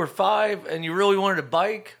 remember when you were 5 and you really wanted a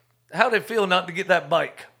bike? How did it feel not to get that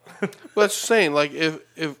bike? Well, that's saying, like, if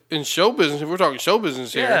in show business, if we're talking show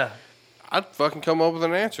business here, I'd fucking come up with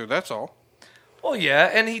an answer, that's all. Well, yeah,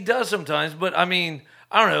 and he does sometimes, but I mean,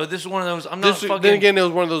 I don't know. This is one of those. Then again, it was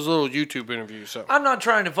one of those little YouTube interviews. So I'm not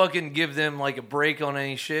trying to fucking give them like a break on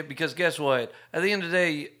any shit because guess what? At the end of the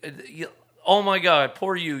day, oh my god,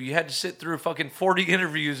 poor you. You had to sit through fucking 40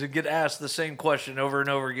 interviews and get asked the same question over and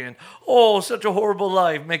over again. Oh, such a horrible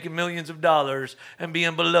life, making millions of dollars and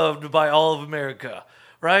being beloved by all of America.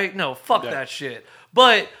 Right? No, fuck that shit.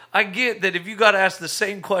 But I get that if you got asked the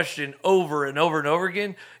same question over and over and over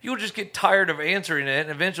again, you'll just get tired of answering it,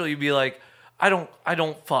 and eventually you'll be like, I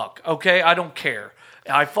don't fuck, okay? I don't care.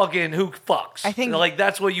 I fucking, who fucks? I think, like,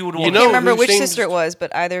 that's what you would want. I can't remember which sister it was,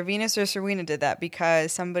 but either Venus or Serena did that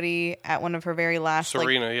because somebody at one of her very last...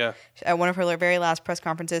 At one of her very last press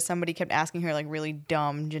conferences, somebody kept asking her, like, really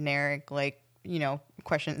dumb, generic, like,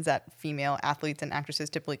 questions that female athletes and actresses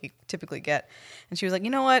typically get. And she was like, you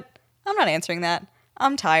know what? I'm not answering that.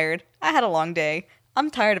 I'm tired. I had a long day. I'm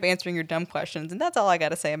tired of answering your dumb questions, and that's all I got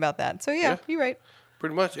to say about that. So, yeah, you're right.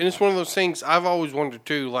 Pretty much. And it's one of those things I've always wondered,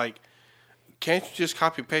 too, like, can't you just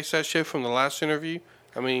copy-paste that shit from the last interview?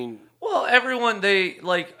 I mean... Well, everyone, they,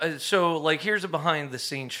 like, so, like, here's a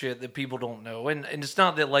behind-the-scenes shit that people don't know. And it's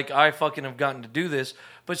not that, like, I fucking have gotten to do this,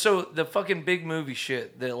 but so the fucking big movie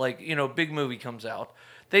shit that, like, big movie comes out,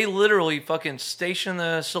 they literally fucking station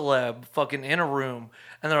the celeb fucking in a room,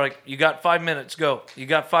 and they're like, you got 5 minutes, go. You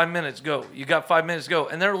got 5 minutes, go. You got 5 minutes, go.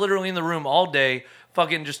 And they're literally in the room all day,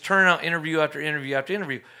 fucking just turning out interview after interview after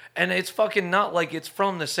interview. And it's fucking not like it's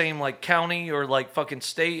from the same, like, county or, like, fucking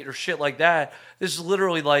state or shit like that. This is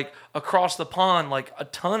literally, like, across the pond, like, a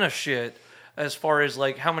ton of shit as far as,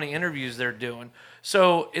 like, how many interviews they're doing.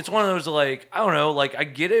 So it's one of those, like, I don't know, like, I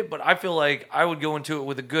get it, but I feel like I would go into it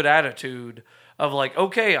with a good attitude of, like,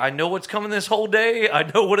 okay, I know what's coming this whole day. I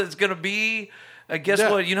know what it's going to be. Guess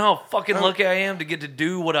what? You know how fucking lucky I am to get to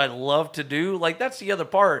do what I love to do? Like, that's the other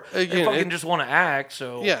part. Again, they fucking just want to act,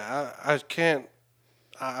 so... Yeah, I can't...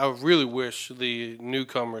 I really wish the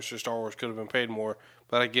newcomers to Star Wars could have been paid more,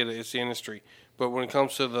 but I get it. It's the industry. But when it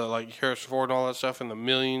comes to the, like, Harrison Ford and all that stuff and the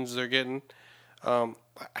millions they're getting, I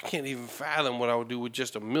can't even fathom what I would do with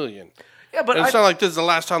just $1 million. Yeah, but it's not like this is the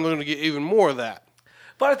last time they're going to get even more of that.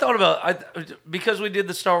 But I thought about because we did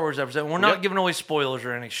the Star Wars episode, we're not giving away spoilers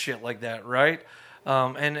or any shit like that, right?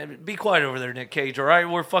 And be quiet over there, Nick Cage, all right?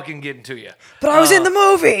 We're fucking getting to you. But I was in the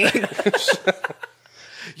movie.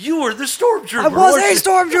 You were the stormtrooper. I was a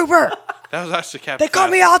stormtrooper. That was actually Captain. They cut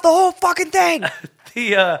me out the whole fucking thing.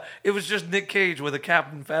 It was just Nick Cage with a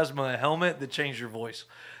Captain Phasma helmet that changed your voice.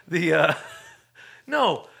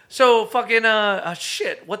 No. So fucking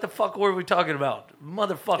shit. What the fuck were we talking about,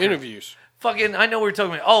 motherfucker? Interviews. Fucking, I know what we're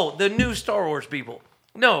talking about. Oh, the new Star Wars people.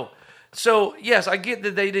 No. So, yes, I get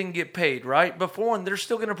that they didn't get paid, right? But for one, they're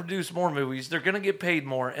still going to produce more movies. They're going to get paid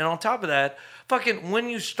more. And on top of that, fucking, when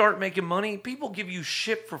you start making money, people give you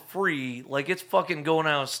shit for free like it's fucking going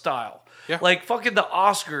out of style. Yeah. Like fucking the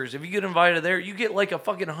Oscars, if you get invited there, you get like a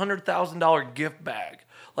fucking $100,000 gift bag.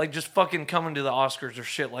 Like just fucking coming to the Oscars or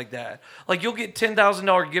shit like that. Like you'll get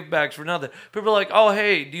 $10,000 gift bags for nothing. People are like, oh,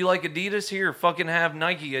 hey, do you like Adidas? Here, fucking have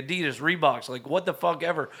Nike, Adidas, Reeboks. Like what the fuck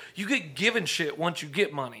ever. You get given shit once you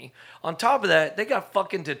get money. On top of that, they got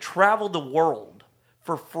fucking to travel the world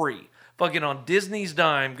for free. Fucking on Disney's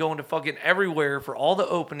dime, going to fucking everywhere for all the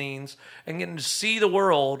openings and getting to see the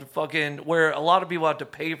world, fucking where a lot of people have to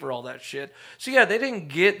pay for all that shit. So yeah, they didn't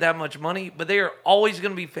get that much money, but they are always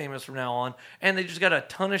going to be famous from now on, and they just got a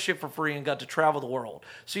ton of shit for free and got to travel the world.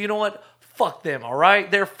 So you know what? Fuck them, all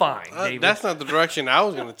right? They're fine, David. That's not the direction I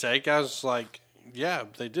was going to take. I was like, yeah,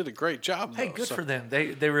 they did a great job. Hey, though, good so. for them.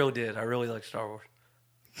 They really did. I really like Star Wars.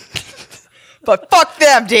 But fuck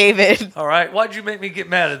them, David. All right, why'd you make me get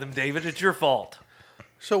mad at them, David? It's your fault.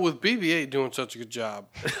 So with BB-8 doing such a good job,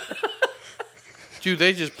 do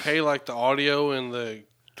they just pay like the audio and the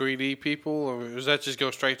 3D people, or does that just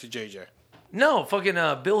go straight to JJ? No, fucking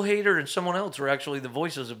Bill Hader and someone else were actually the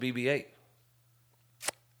voices of BB-8.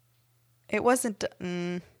 It wasn't.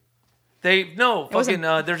 There's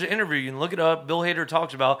an interview, you can look it up. Bill Hader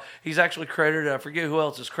talks about, he's actually credited, I forget who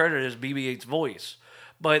else is credited as BB-8's voice.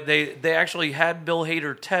 But they actually had Bill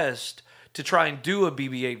Hader test to try and do a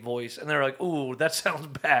BB-8 voice, and they're like, ooh, that sounds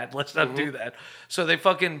bad. Let's not do that. So they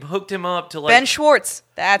fucking hooked him up to like... Ben Schwartz.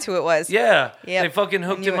 That's who it was. Yeah. Yep. They fucking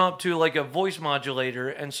hooked him up to like a voice modulator,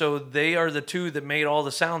 and so they are the two that made all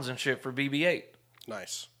the sounds and shit for BB-8.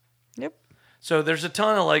 Nice. Yep. So there's a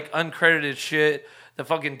ton of like uncredited shit. The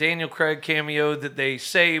fucking Daniel Craig cameo that they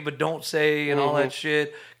say but don't say and all that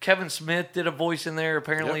shit. Kevin Smith did a voice in there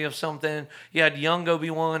apparently of something. You had young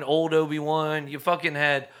Obi-Wan, old Obi-Wan. You fucking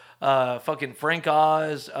had fucking Frank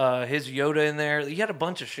Oz, his Yoda in there. You had a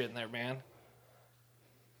bunch of shit in there, man.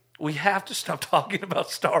 We have to stop talking about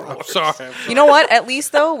Star Wars. I'm sorry. You know what? At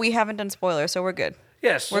least, though, we haven't done spoilers, so we're good.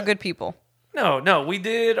 Yes. We're good people. No, we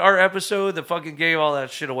did our episode that fucking gave all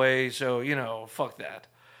that shit away, so, you know, fuck that.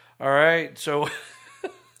 All right? So...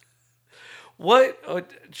 What? Oh,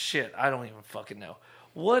 shit, I don't even fucking know.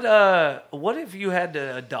 What if you had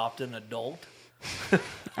to adopt an adult?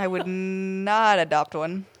 I would not adopt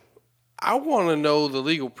one. I want to know the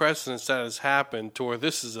legal precedence that has happened to where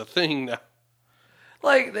this is a thing now.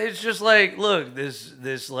 Like, it's just like, look,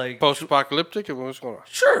 this like... Post-apocalyptic? What's going on?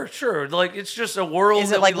 Sure. Like, it's just a world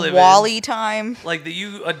Is that it like we live Wall-E in. time? Like, that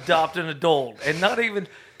you adopt an adult. And not even...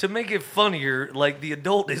 To make it funnier, like, the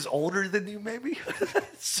adult is older than you, maybe? Man.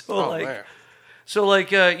 So,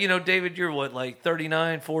 like, you know, David, you're what, like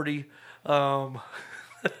 39, 40?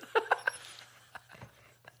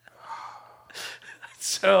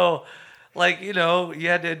 So, like, you know, you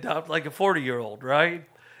had to adopt, like, a 40-year-old, right?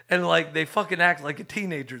 And, like, they fucking act like a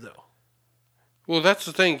teenager, though. Well, that's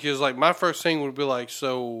the thing, because, like, my first thing would be like,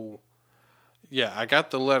 so, yeah, I got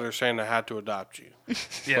the letter saying I had to adopt you.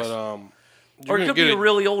 Yes. But, Or it could be a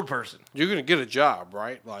really old person. You're going to get a job,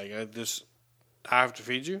 right? Like, I have to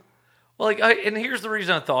feed you? Well, like, and here's the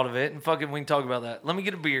reason I thought of it, and fucking we can talk about that. Let me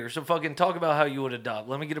get a beer. So fucking talk about how you would adopt.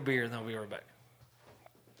 Let me get a beer, and then I'll be right back.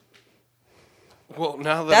 Well,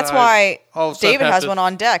 now that That's why all of a sudden David have has to- one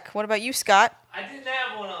on deck. What about you, Scott? I didn't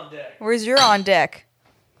have one on deck. Where's your on deck?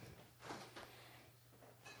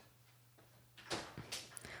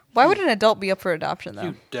 Why would an adult be up for adoption, though?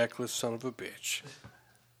 You deckless son of a bitch.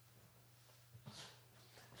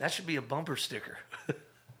 That should be a bumper sticker.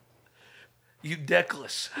 You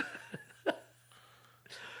deckless.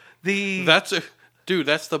 That's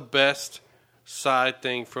the best side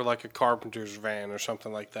thing for like a carpenter's van or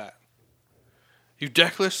something like that. You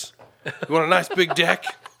deckless? You want a nice big deck?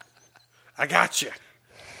 I got you.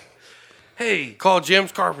 Hey, Call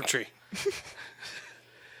Jim's Carpentry.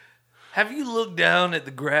 have you looked down at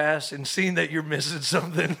the grass and seen that you're missing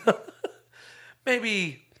something?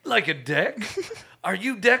 Maybe like a deck? Are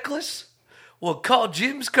you deckless? Well, call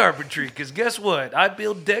Jim's Carpentry, because guess what? I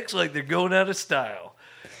build decks like they're going out of style.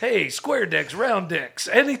 Hey, square decks, round decks,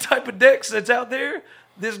 any type of decks that's out there,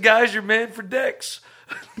 this guy's your man for decks.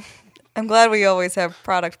 I'm glad we always have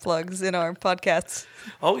product plugs in our podcasts.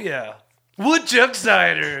 Oh, yeah. Woodchuck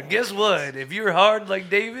cider. Guess what? If you're hard like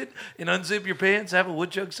David and unzip your pants, have a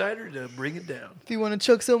woodchuck cider to bring it down. If you want to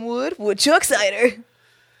chuck some wood, woodchuck cider.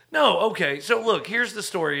 No, okay. So look, here's the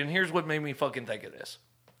story, and here's what made me fucking think of this.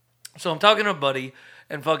 So I'm talking to a buddy,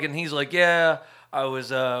 and fucking he's like, yeah, I was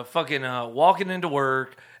fucking walking into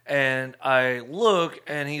work, and I look,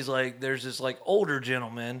 and he's like, there's this like older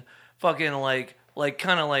gentleman, fucking like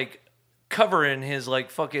kind of like covering his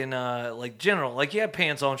like fucking like general, like he had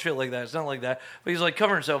pants on, shit like that. It's not like that, but he's like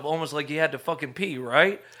covering himself almost like he had to fucking pee,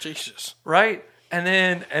 right? Jesus. Right? And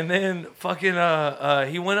then fucking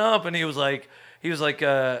he went up and he was like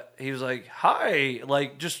hi,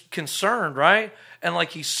 like just concerned, right? And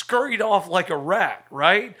like he scurried off like a rat,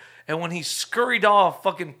 right? And when he scurried off,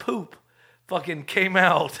 fucking poop fucking came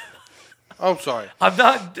out. I'm sorry. I'm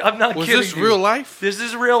not Was kidding. this you. real life? This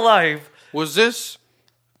is real life. Was this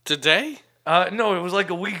today? No, it was like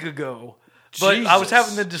a week ago. But I was Jesus.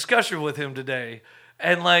 having the discussion with him today.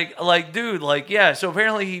 And like, dude, like, yeah, so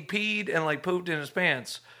apparently he peed and like pooped in his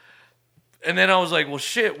pants. And then I was like, well,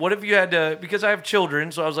 shit, what if you had to, because I have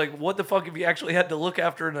children, so I was like, what the fuck if you actually had to look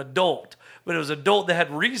after an adult? But it was an adult that had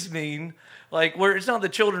reasoning, like, where it's not the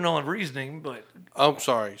children don't have reasoning, but. I'm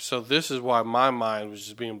sorry. So this is why my mind was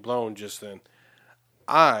just being blown just then.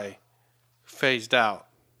 I phased out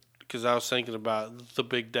because I was thinking about the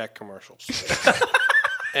Big Deck commercials.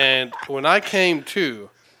 And when I came to,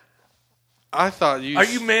 I thought you... Are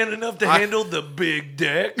you man enough to handle the big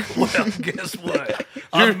deck? Well, guess what?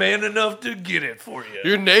 I'm man enough to get it for you.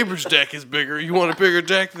 Your neighbor's deck is bigger. You want a bigger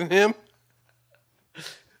deck than him?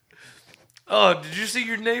 Oh, did you see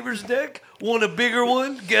your neighbor's deck? Want a bigger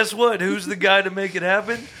one? Guess what? Who's the guy to make it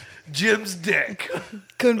happen? Jim's deck.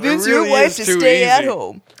 Convince It really your wife is to too stay at easy.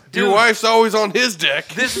 home. Your Dude. wife's always on his deck.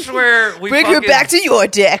 This is where we Bring her fucking- back to your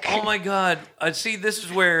deck. Oh my god! See, this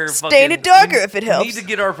is where Stain it darker if it helps. We need to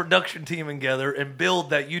get our production team together and build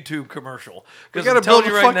that YouTube commercial. You Because gotta I'm telling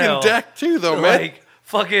build you a right fucking now, deck too, though, man. like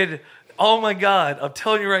fucking. Oh my god! I'm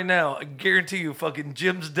telling you right now. I guarantee you, fucking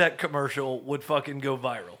Jim's deck commercial would fucking go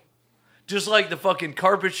viral. Just like the fucking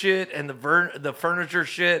carpet shit and the furniture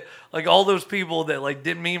shit, like all those people that like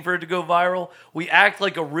didn't mean for it to go viral. We act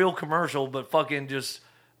like a real commercial, but fucking just.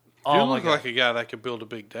 You Oh my look god! like a guy that could build a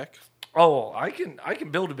big deck. Oh, I can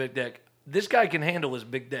build a big deck. This guy can handle his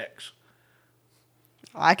big decks.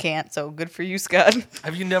 I can't, so good for you, Scott.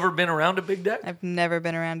 Have you never been around a big deck? I've never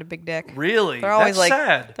been around a big deck. Really? They're always That's like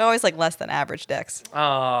sad. they're always like less than average decks.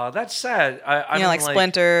 That's sad. I You know, mean, like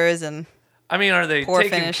splinters and I mean, are they poor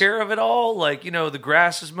taking finish. care of it all? Like, the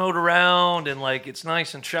grass is mowed around and like it's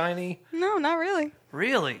nice and shiny. no, not really.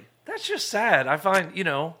 Really? That's just sad. I find,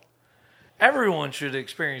 everyone should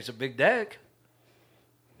experience a big deck.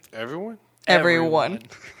 Everyone? Everyone.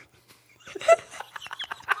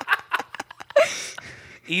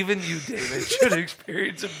 Even you, David, should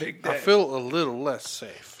experience a big deck. I feel a little less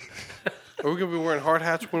safe. Are we gonna be wearing hard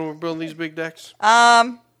hats when we're building these big decks?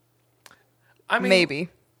 I mean, Maybe.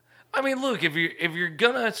 I mean, look, if you're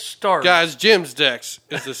gonna start, Guys, Jim's decks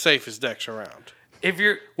is the safest decks around.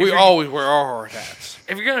 we Always wear our hard hats.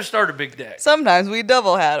 if you're gonna start a big deck, Sometimes we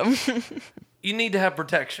double hat them. you need to have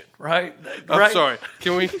protection, right? I'm Right? sorry.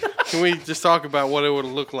 Can we just talk about what it would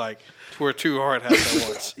look like to wear two hard hats at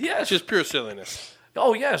once? Yes. Just pure silliness.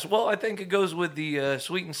 Oh yes. Well, I think it goes with the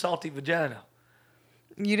sweet and salty vagina.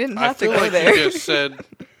 You didn't I have to feel go like there. you just said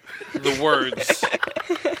the words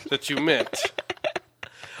that you meant.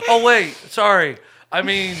 Oh wait, sorry. I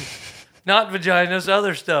mean, not vaginas,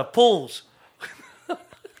 other stuff. Pools.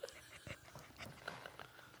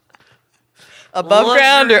 Above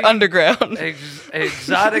ground or Luxury. underground?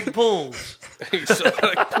 Exotic pools.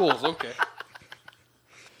 Exotic pools, okay.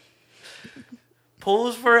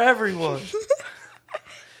 Pools for everyone.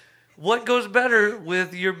 What goes better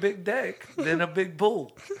with your big deck than a big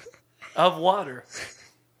pool of water?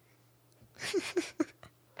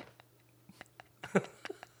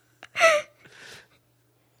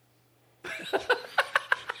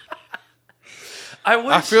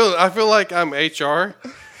 I feel like I'm HR,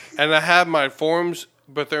 and I have my forms,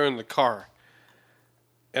 but they're in the car,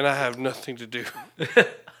 and I have nothing to do.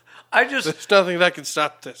 There's nothing that can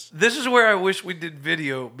stop this. This is where I wish we did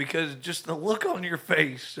video, because just the look on your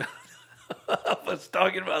face of us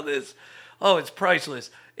talking about this, oh, it's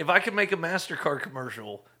priceless. If I could make a MasterCard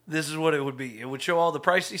commercial, this is what it would be. It would show all the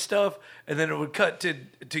pricey stuff, and then it would cut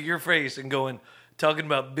to your face and talking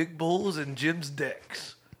about big bulls and Jim's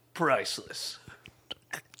decks. Priceless.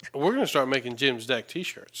 We're gonna start making Jim's deck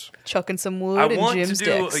T-shirts. Chucking some wood I in want Jim's to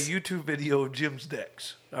do decks. a YouTube video of Jim's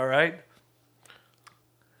decks. All right?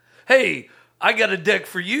 Hey, I got a deck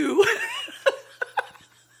for you.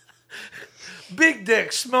 Big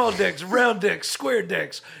decks, small decks, round decks, square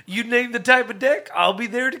decks. You name the type of deck, I'll be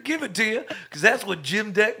there to give it to you, because that's what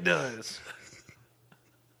Jim Deck does.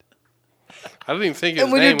 I didn't even think his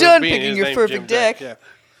And when name you're done was being picking his your name, perfect Jim Deck. deck. Yeah.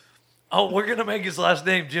 Oh, we're going to make his last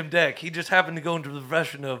name Jim Deck. He just happened to go into the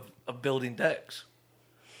profession of of building decks.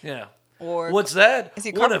 Yeah. Or what's that? is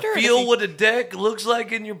he a Want to carpenter or does feel he- what a deck looks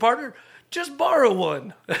like in your partner? Just borrow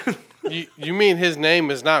one. You mean his name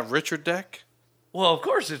is not Richard Deck? Well, of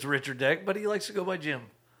course it's Richard Deck, but he likes to go by Jim.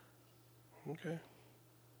 Okay.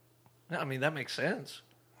 I mean, that makes sense.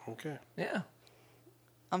 Okay. Yeah.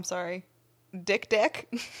 I'm sorry, Dick Deck.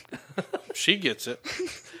 She gets it.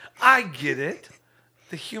 I get it.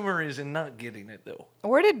 The humor is in not getting it, though.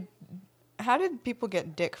 How did people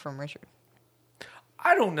get Dick from Richard?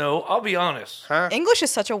 I don't know. I'll be honest. Huh? English is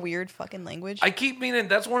such a weird fucking language. I keep meaning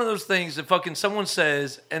that's one of those things that fucking someone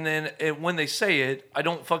says, and then when they say it, I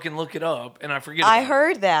don't fucking look it up, and I forget. I about it.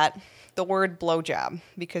 heard that the word blowjob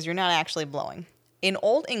because you're not actually blowing. In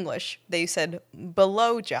Old English, they said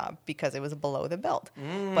below job because it was below the belt.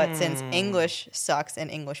 But since English sucks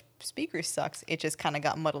and English speakers sucks, it just kind of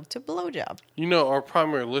got muddled to blowjob. You know, our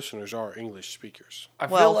primary listeners are English speakers. I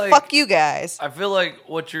feel Well, like fuck you guys. I feel like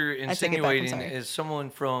what you're take it back, I'm insinuating sorry. is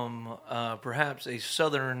someone from perhaps a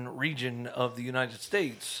southern region of the United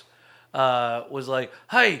States was like,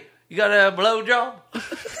 "Hey, you got a blowjob?"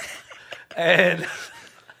 And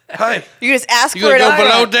Hey, You just ask you for gonna it. go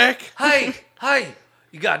below deck? hey,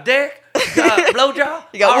 you got dick? You got blowjob?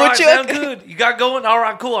 You got all right, woodchuck? sound good. You got going? All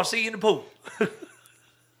right, cool. I'll see you in the pool.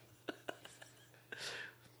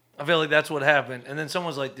 I feel like that's what happened. And then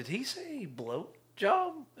someone's like, "Did he say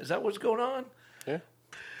blowjob? Is that what's going on?" Yeah.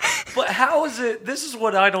 But how is it? This is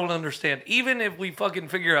what I don't understand. Even if we fucking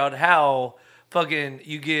figure out how fucking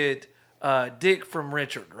you get dick from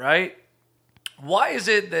Richard, right? Why is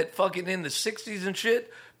it that fucking in the 60s and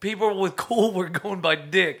shit, people with cool were going by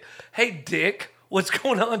Dick? Hey, Dick. What's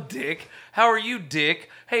going on, Dick? How are you, Dick?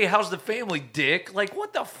 Hey, how's the family, Dick? Like,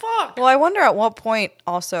 what the fuck? Well, I wonder at what point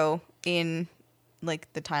also in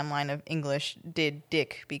like the timeline of English did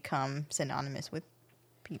dick become synonymous with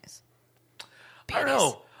penis? I don't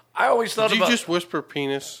know. I always thought Did you about... just whisper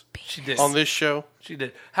penis She did. on this show? She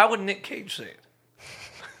did. How would Nick Cage say it?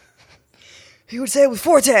 He would say it with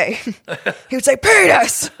forte. He would say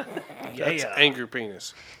penis. That's Yeah. angry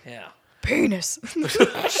penis. Yeah. Penis.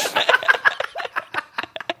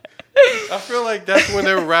 I feel like that's when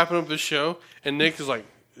they were wrapping up the show, and Nick is like,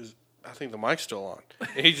 I think the mic's still on.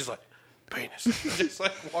 And he's just like, penis. Just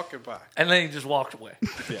like walking by. And then he just walked away.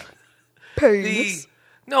 Yeah. Penis.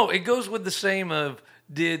 No, it goes with the same of,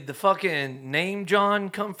 did the fucking name John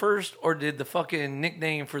come first, or did the fucking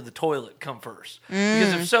nickname for the toilet come first?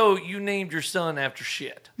 Because if so, you named your son after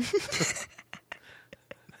shit,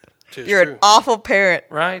 Tis You're true. an awful parent.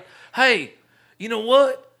 right? Hey, you know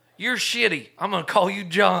what? You're shitty. I'm going to call you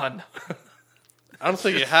John. I don't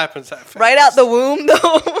think it happens that fast. Right out the womb,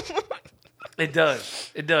 though. It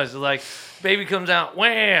does. It does. Like, baby comes out,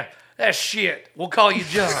 wham, that's shit. We'll call you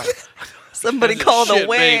John. Somebody That's a call the shit,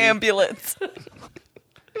 baby. ambulance.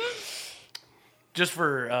 Just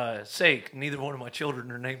for sake, neither one of my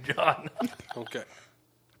children are named John. Okay.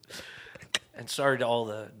 And sorry to all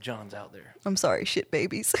the Johns out there. I'm sorry, shit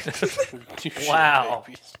babies. You shit Wow.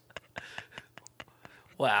 babies.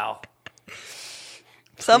 Wow.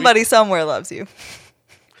 Somebody somewhere loves you.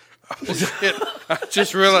 Oh, shit. I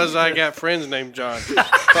just realized I got friends named John.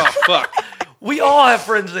 Oh, fuck. We all have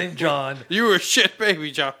friends named John. You were a shit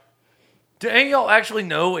baby, John. Do any of y'all actually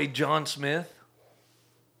know a John Smith?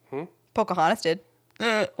 Pocahontas did.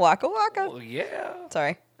 Waka waka. Well, yeah.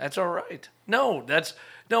 Sorry. That's all right. No, that's...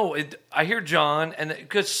 No, I hear John, and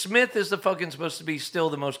because Smith is the fucking supposed to be still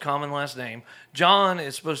the most common last name. John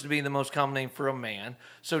is supposed to be the most common name for a man.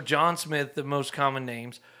 So John Smith, the most common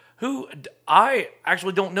names. I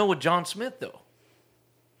actually don't know a John Smith, though.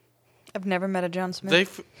 I've never met a John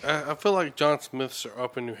Smith. I feel like John Smiths are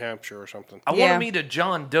up in New Hampshire or something. I want Yeah. to meet a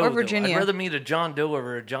John Doe, Or though. Virginia. I'd rather meet a John Doe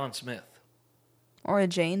over a John Smith. Or a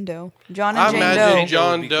Jane Doe. John I and Jane imagine Doe.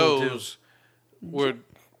 John would be cool, too. Does would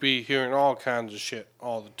be hearing all kinds of shit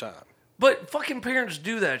all the time. But fucking parents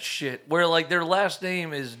do that shit where, like, their last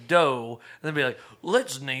name is Doe, and they'll be like,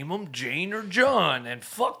 let's name them Jane or John, and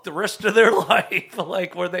fuck the rest of their life,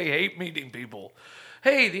 like, where they hate meeting people.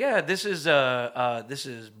 Hey, yeah, this is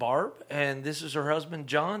Barb, and this is her husband,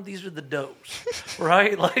 John. These are the Does,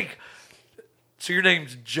 right? Like, so your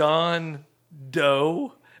name's John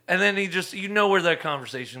Doe, and then you know where that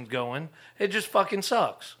conversation's going. It just fucking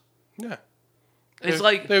sucks. Yeah. It's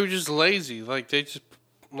like... they were just lazy. Like they just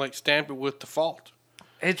like stamp it with default.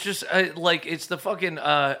 It's just like it's the fucking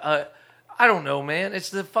I don't know, man.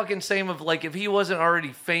 It's the fucking same of like if he wasn't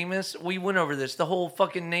already famous. We went over this. The whole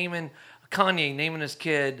fucking Kanye naming his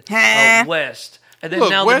kid West. And then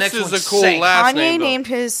Look, now West the next is one's a cool Saint. last Kanye name, though. named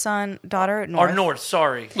his daughter North. Or North,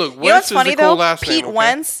 sorry. Look, You know what's West funny is a cool though? last Pete name. Okay?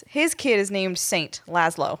 Wentz, his kid is named Saint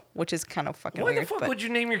Laszlo, which is kind of fucking Why weird. the fuck but would you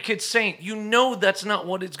name your kid Saint? You know that's not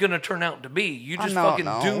what it's going to turn out to be. You just don't fucking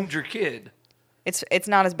know. doomed your kid. it's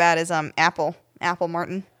not as bad as Apple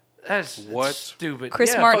Martin. That's What? stupid.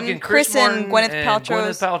 Chris yeah, Martin, fucking Chris and Martin Gwyneth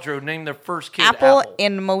Paltrow's- Gwyneth Paltrow named their first kid Apple Apple.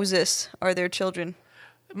 and Moses are their children.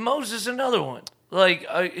 Moses, another one.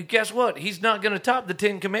 Like, guess what? He's not going to top the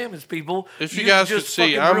 10 Commandments, people. If you guys could just see,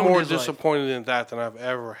 fucking I'm ruined more his life. disappointed in that than I've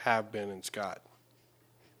ever have been in Scott.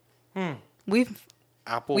 We've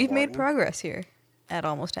Apple. made Martin. progress here at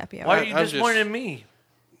Almost Happy Hour. Why are you I'm disappointed just- in me?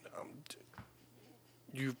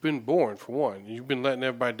 You've been born for one. You've been letting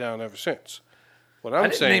everybody down ever since. What I I'm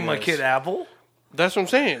didn't saying name my is- kid Apple. That's what I'm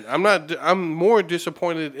saying. I'm not. I'm more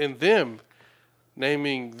disappointed in them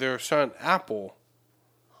naming their son Apple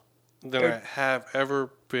than I have ever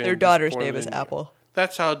been. Their daughter's disappointed name is in you. Apple.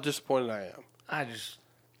 That's how disappointed I am. I just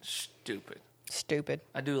stupid. Stupid.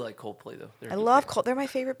 I do like Coldplay though. They're I good love band. Cold. They're my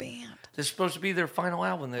favorite band. This is supposed to be their final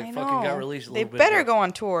album. They I fucking know. got released a They little bit better ago. go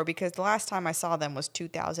on tour because the last time I saw them was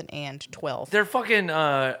 2012. They're fucking.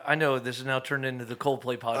 I know this is now turned into the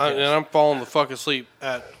Coldplay podcast. And I'm falling the fuck asleep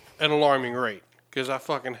at an alarming rate because I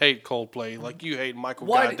fucking hate Coldplay like you hate Michael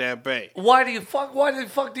Why goddamn Bay. Why do you fuck? Why the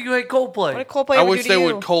fuck do you hate Coldplay? What did Coldplay I ever wish do they to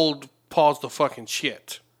you? would cold pause the fucking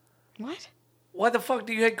shit. What? Why the fuck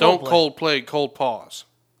do you hate Coldplay? Don't Coldplay, cold pause.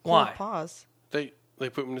 Why? Cold pause. They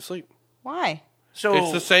put me to sleep. Why? So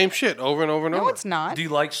It's the same shit over and over and No, over. it's not. do you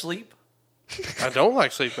like sleep? I don't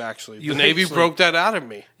like sleep, actually. You The hate Navy sleep. broke that out of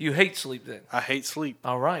me. You hate sleep then? I hate sleep.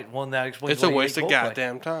 All right. Well, that explains. It's a why you waste hate of Coldplay.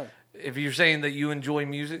 goddamn time. If you're saying that you enjoy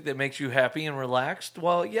music that makes you happy and relaxed,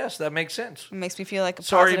 well, yes, that makes sense. It makes me feel like a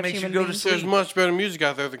Sorry, it positive makes you human go to being. sleep. There's much better music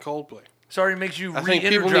out there than Coldplay. Sorry, it makes you. I think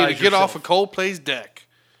people need to re-energize get off of yourself. Coldplay's deck.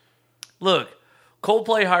 Look,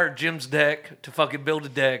 Coldplay hired Jim's Deck to fucking build a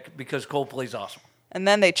deck because Coldplay's awesome. And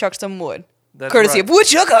then they chucked some wood. That's Courtesy right. of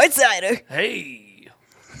Woodchuck Hard Cider. Hey,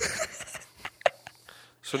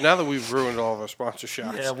 So now that we've ruined all of our sponsor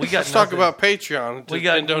shots, Yeah, we got let's talk nothing. about Patreon We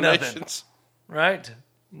got and donations. right?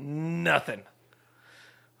 Nothing.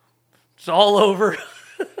 It's all over.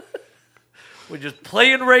 We're just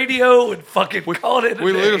playing radio and fucking calling it a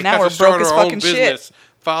We day. literally Now have we're to start broke as our own fucking shit. business,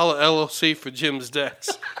 file a LLC for Jim's Decks,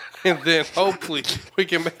 and then hopefully we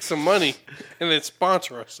can make some money and then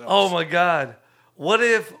sponsor ourselves. Oh my god. What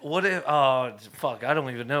if oh fuck, I don't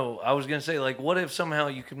even know. I was gonna say, like, what if somehow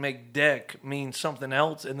you could make deck mean something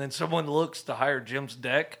else and then someone looks to hire Jim's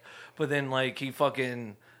deck, but then like he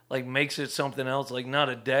fucking like makes it something else, like not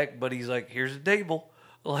a deck, but he's like, here's a table.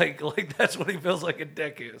 Like that's what he feels like a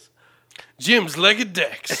deck is. Jim's Legged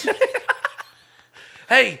Decks.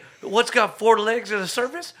 Hey, what's got 4 legs and a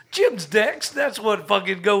surface? Jim's decks. That's what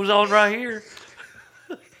fucking goes on right here.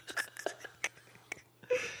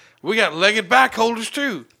 We got legged back holders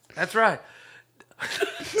too. That's right.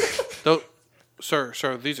 Don't, sir,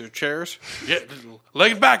 these are chairs. Yeah,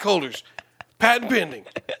 legged back holders. Patent pending.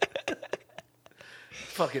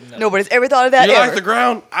 Fucking nuts. Nobody's ever thought of that You ever. like the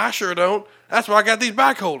ground? I sure don't. That's why I got these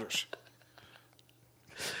back holders.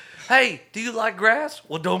 Hey, do you like grass?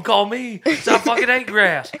 Well, don't call me, 'cause I fucking hate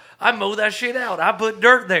grass. I mow that shit out. I put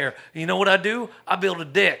dirt there. You know what I do? I build a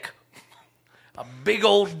deck. A big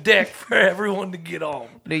old deck for everyone to get on.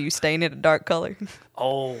 Do you stain it a dark color?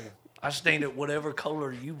 Oh, I stain it whatever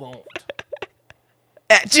color you want.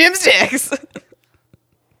 At Jim's Decks.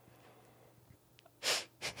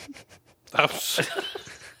 I'm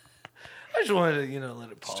I just wanted to,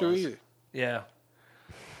 let it pause. too easy. Yeah.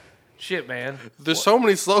 Shit, man. There's so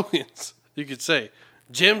many slogans you could say.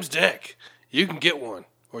 Jim's Deck. You can get one.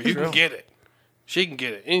 Or you True. can get it. She can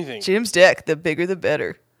get it. Anything. Jim's Deck, the bigger the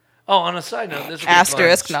better. Oh, on a side note, this will be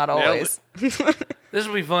Asterisk, fun. not always. This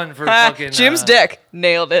will be fun for Ah, fucking Jim's Deck,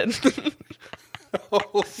 nailed it.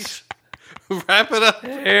 Holy shit. Wrap it up.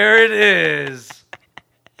 There it is.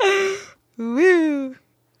 Woo.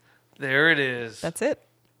 There it is. That's it.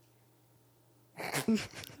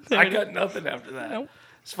 I got nothing after that. Nope.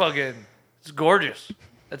 It's gorgeous.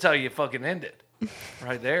 That's how you fucking end it.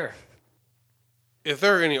 Right there. If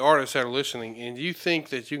there are any artists that are listening and you think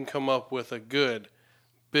that you can come up with a good,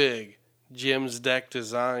 big Jim's Deck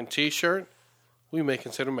design t-shirt, we may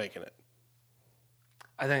consider making it.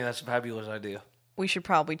 I think that's a fabulous idea. We should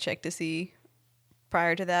probably check to see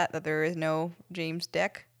prior to that there is no James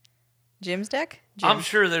Deck. Jim's Deck? I'm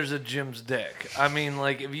sure there's a Jim's Deck. I mean,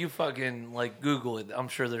 like, if you fucking, like, Google it, I'm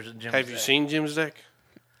sure there's a Jim's Deck. Have you seen Jim's Deck?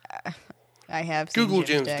 I have seen Google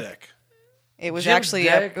Jim's Jim's Deck. Deck. It was Jim's actually,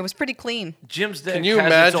 Deck? it was pretty clean. Jim's Deck Can you has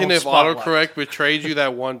its imagine own if spotlight. autocorrect betrayed you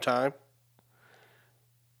that one time?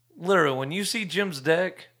 Literally, when you see Jim's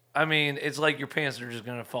deck, I mean, it's like your pants are just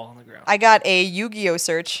gonna fall on the ground. I got a Yu-Gi-Oh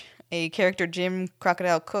search. A character, Jim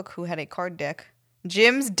Crocodile Cook, who had a card deck.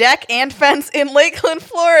 Jim's deck and fence in Lakeland,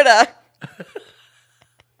 Florida.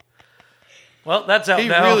 Well, that's out He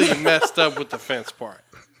now. really messed up with the fence part.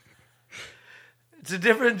 It's a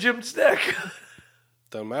different Jim's deck.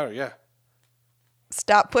 Doesn't matter, yeah.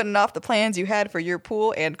 Stop putting off the plans you had for your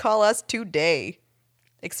pool and call us today.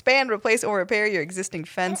 Expand, replace, or repair your existing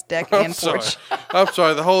fence, deck, and porch. I'm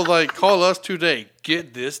sorry. The whole call us today.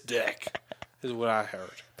 Get this deck is what I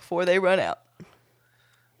heard. Before they run out.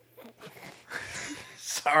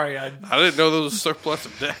 Sorry, I didn't know there was a surplus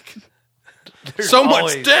of deck. there's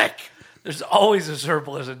Much deck. There's always a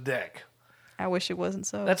surplus of deck. I wish it wasn't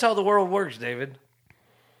so. That's how the world works, David.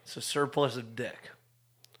 It's a surplus of deck.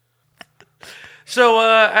 So,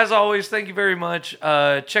 as always, thank you very much.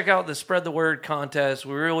 Check out the Spread the Word contest.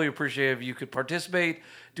 We really appreciate it if you could participate.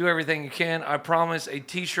 Do everything you can. I promise a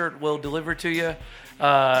T-shirt will deliver to you.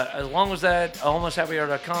 As long as that,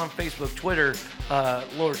 almosthappyhour.com, Facebook, Twitter,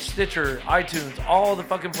 Lord Stitcher, iTunes, all the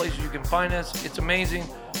fucking places you can find us. It's amazing.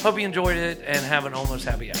 Hope you enjoyed it and have an almost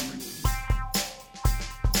happy hour.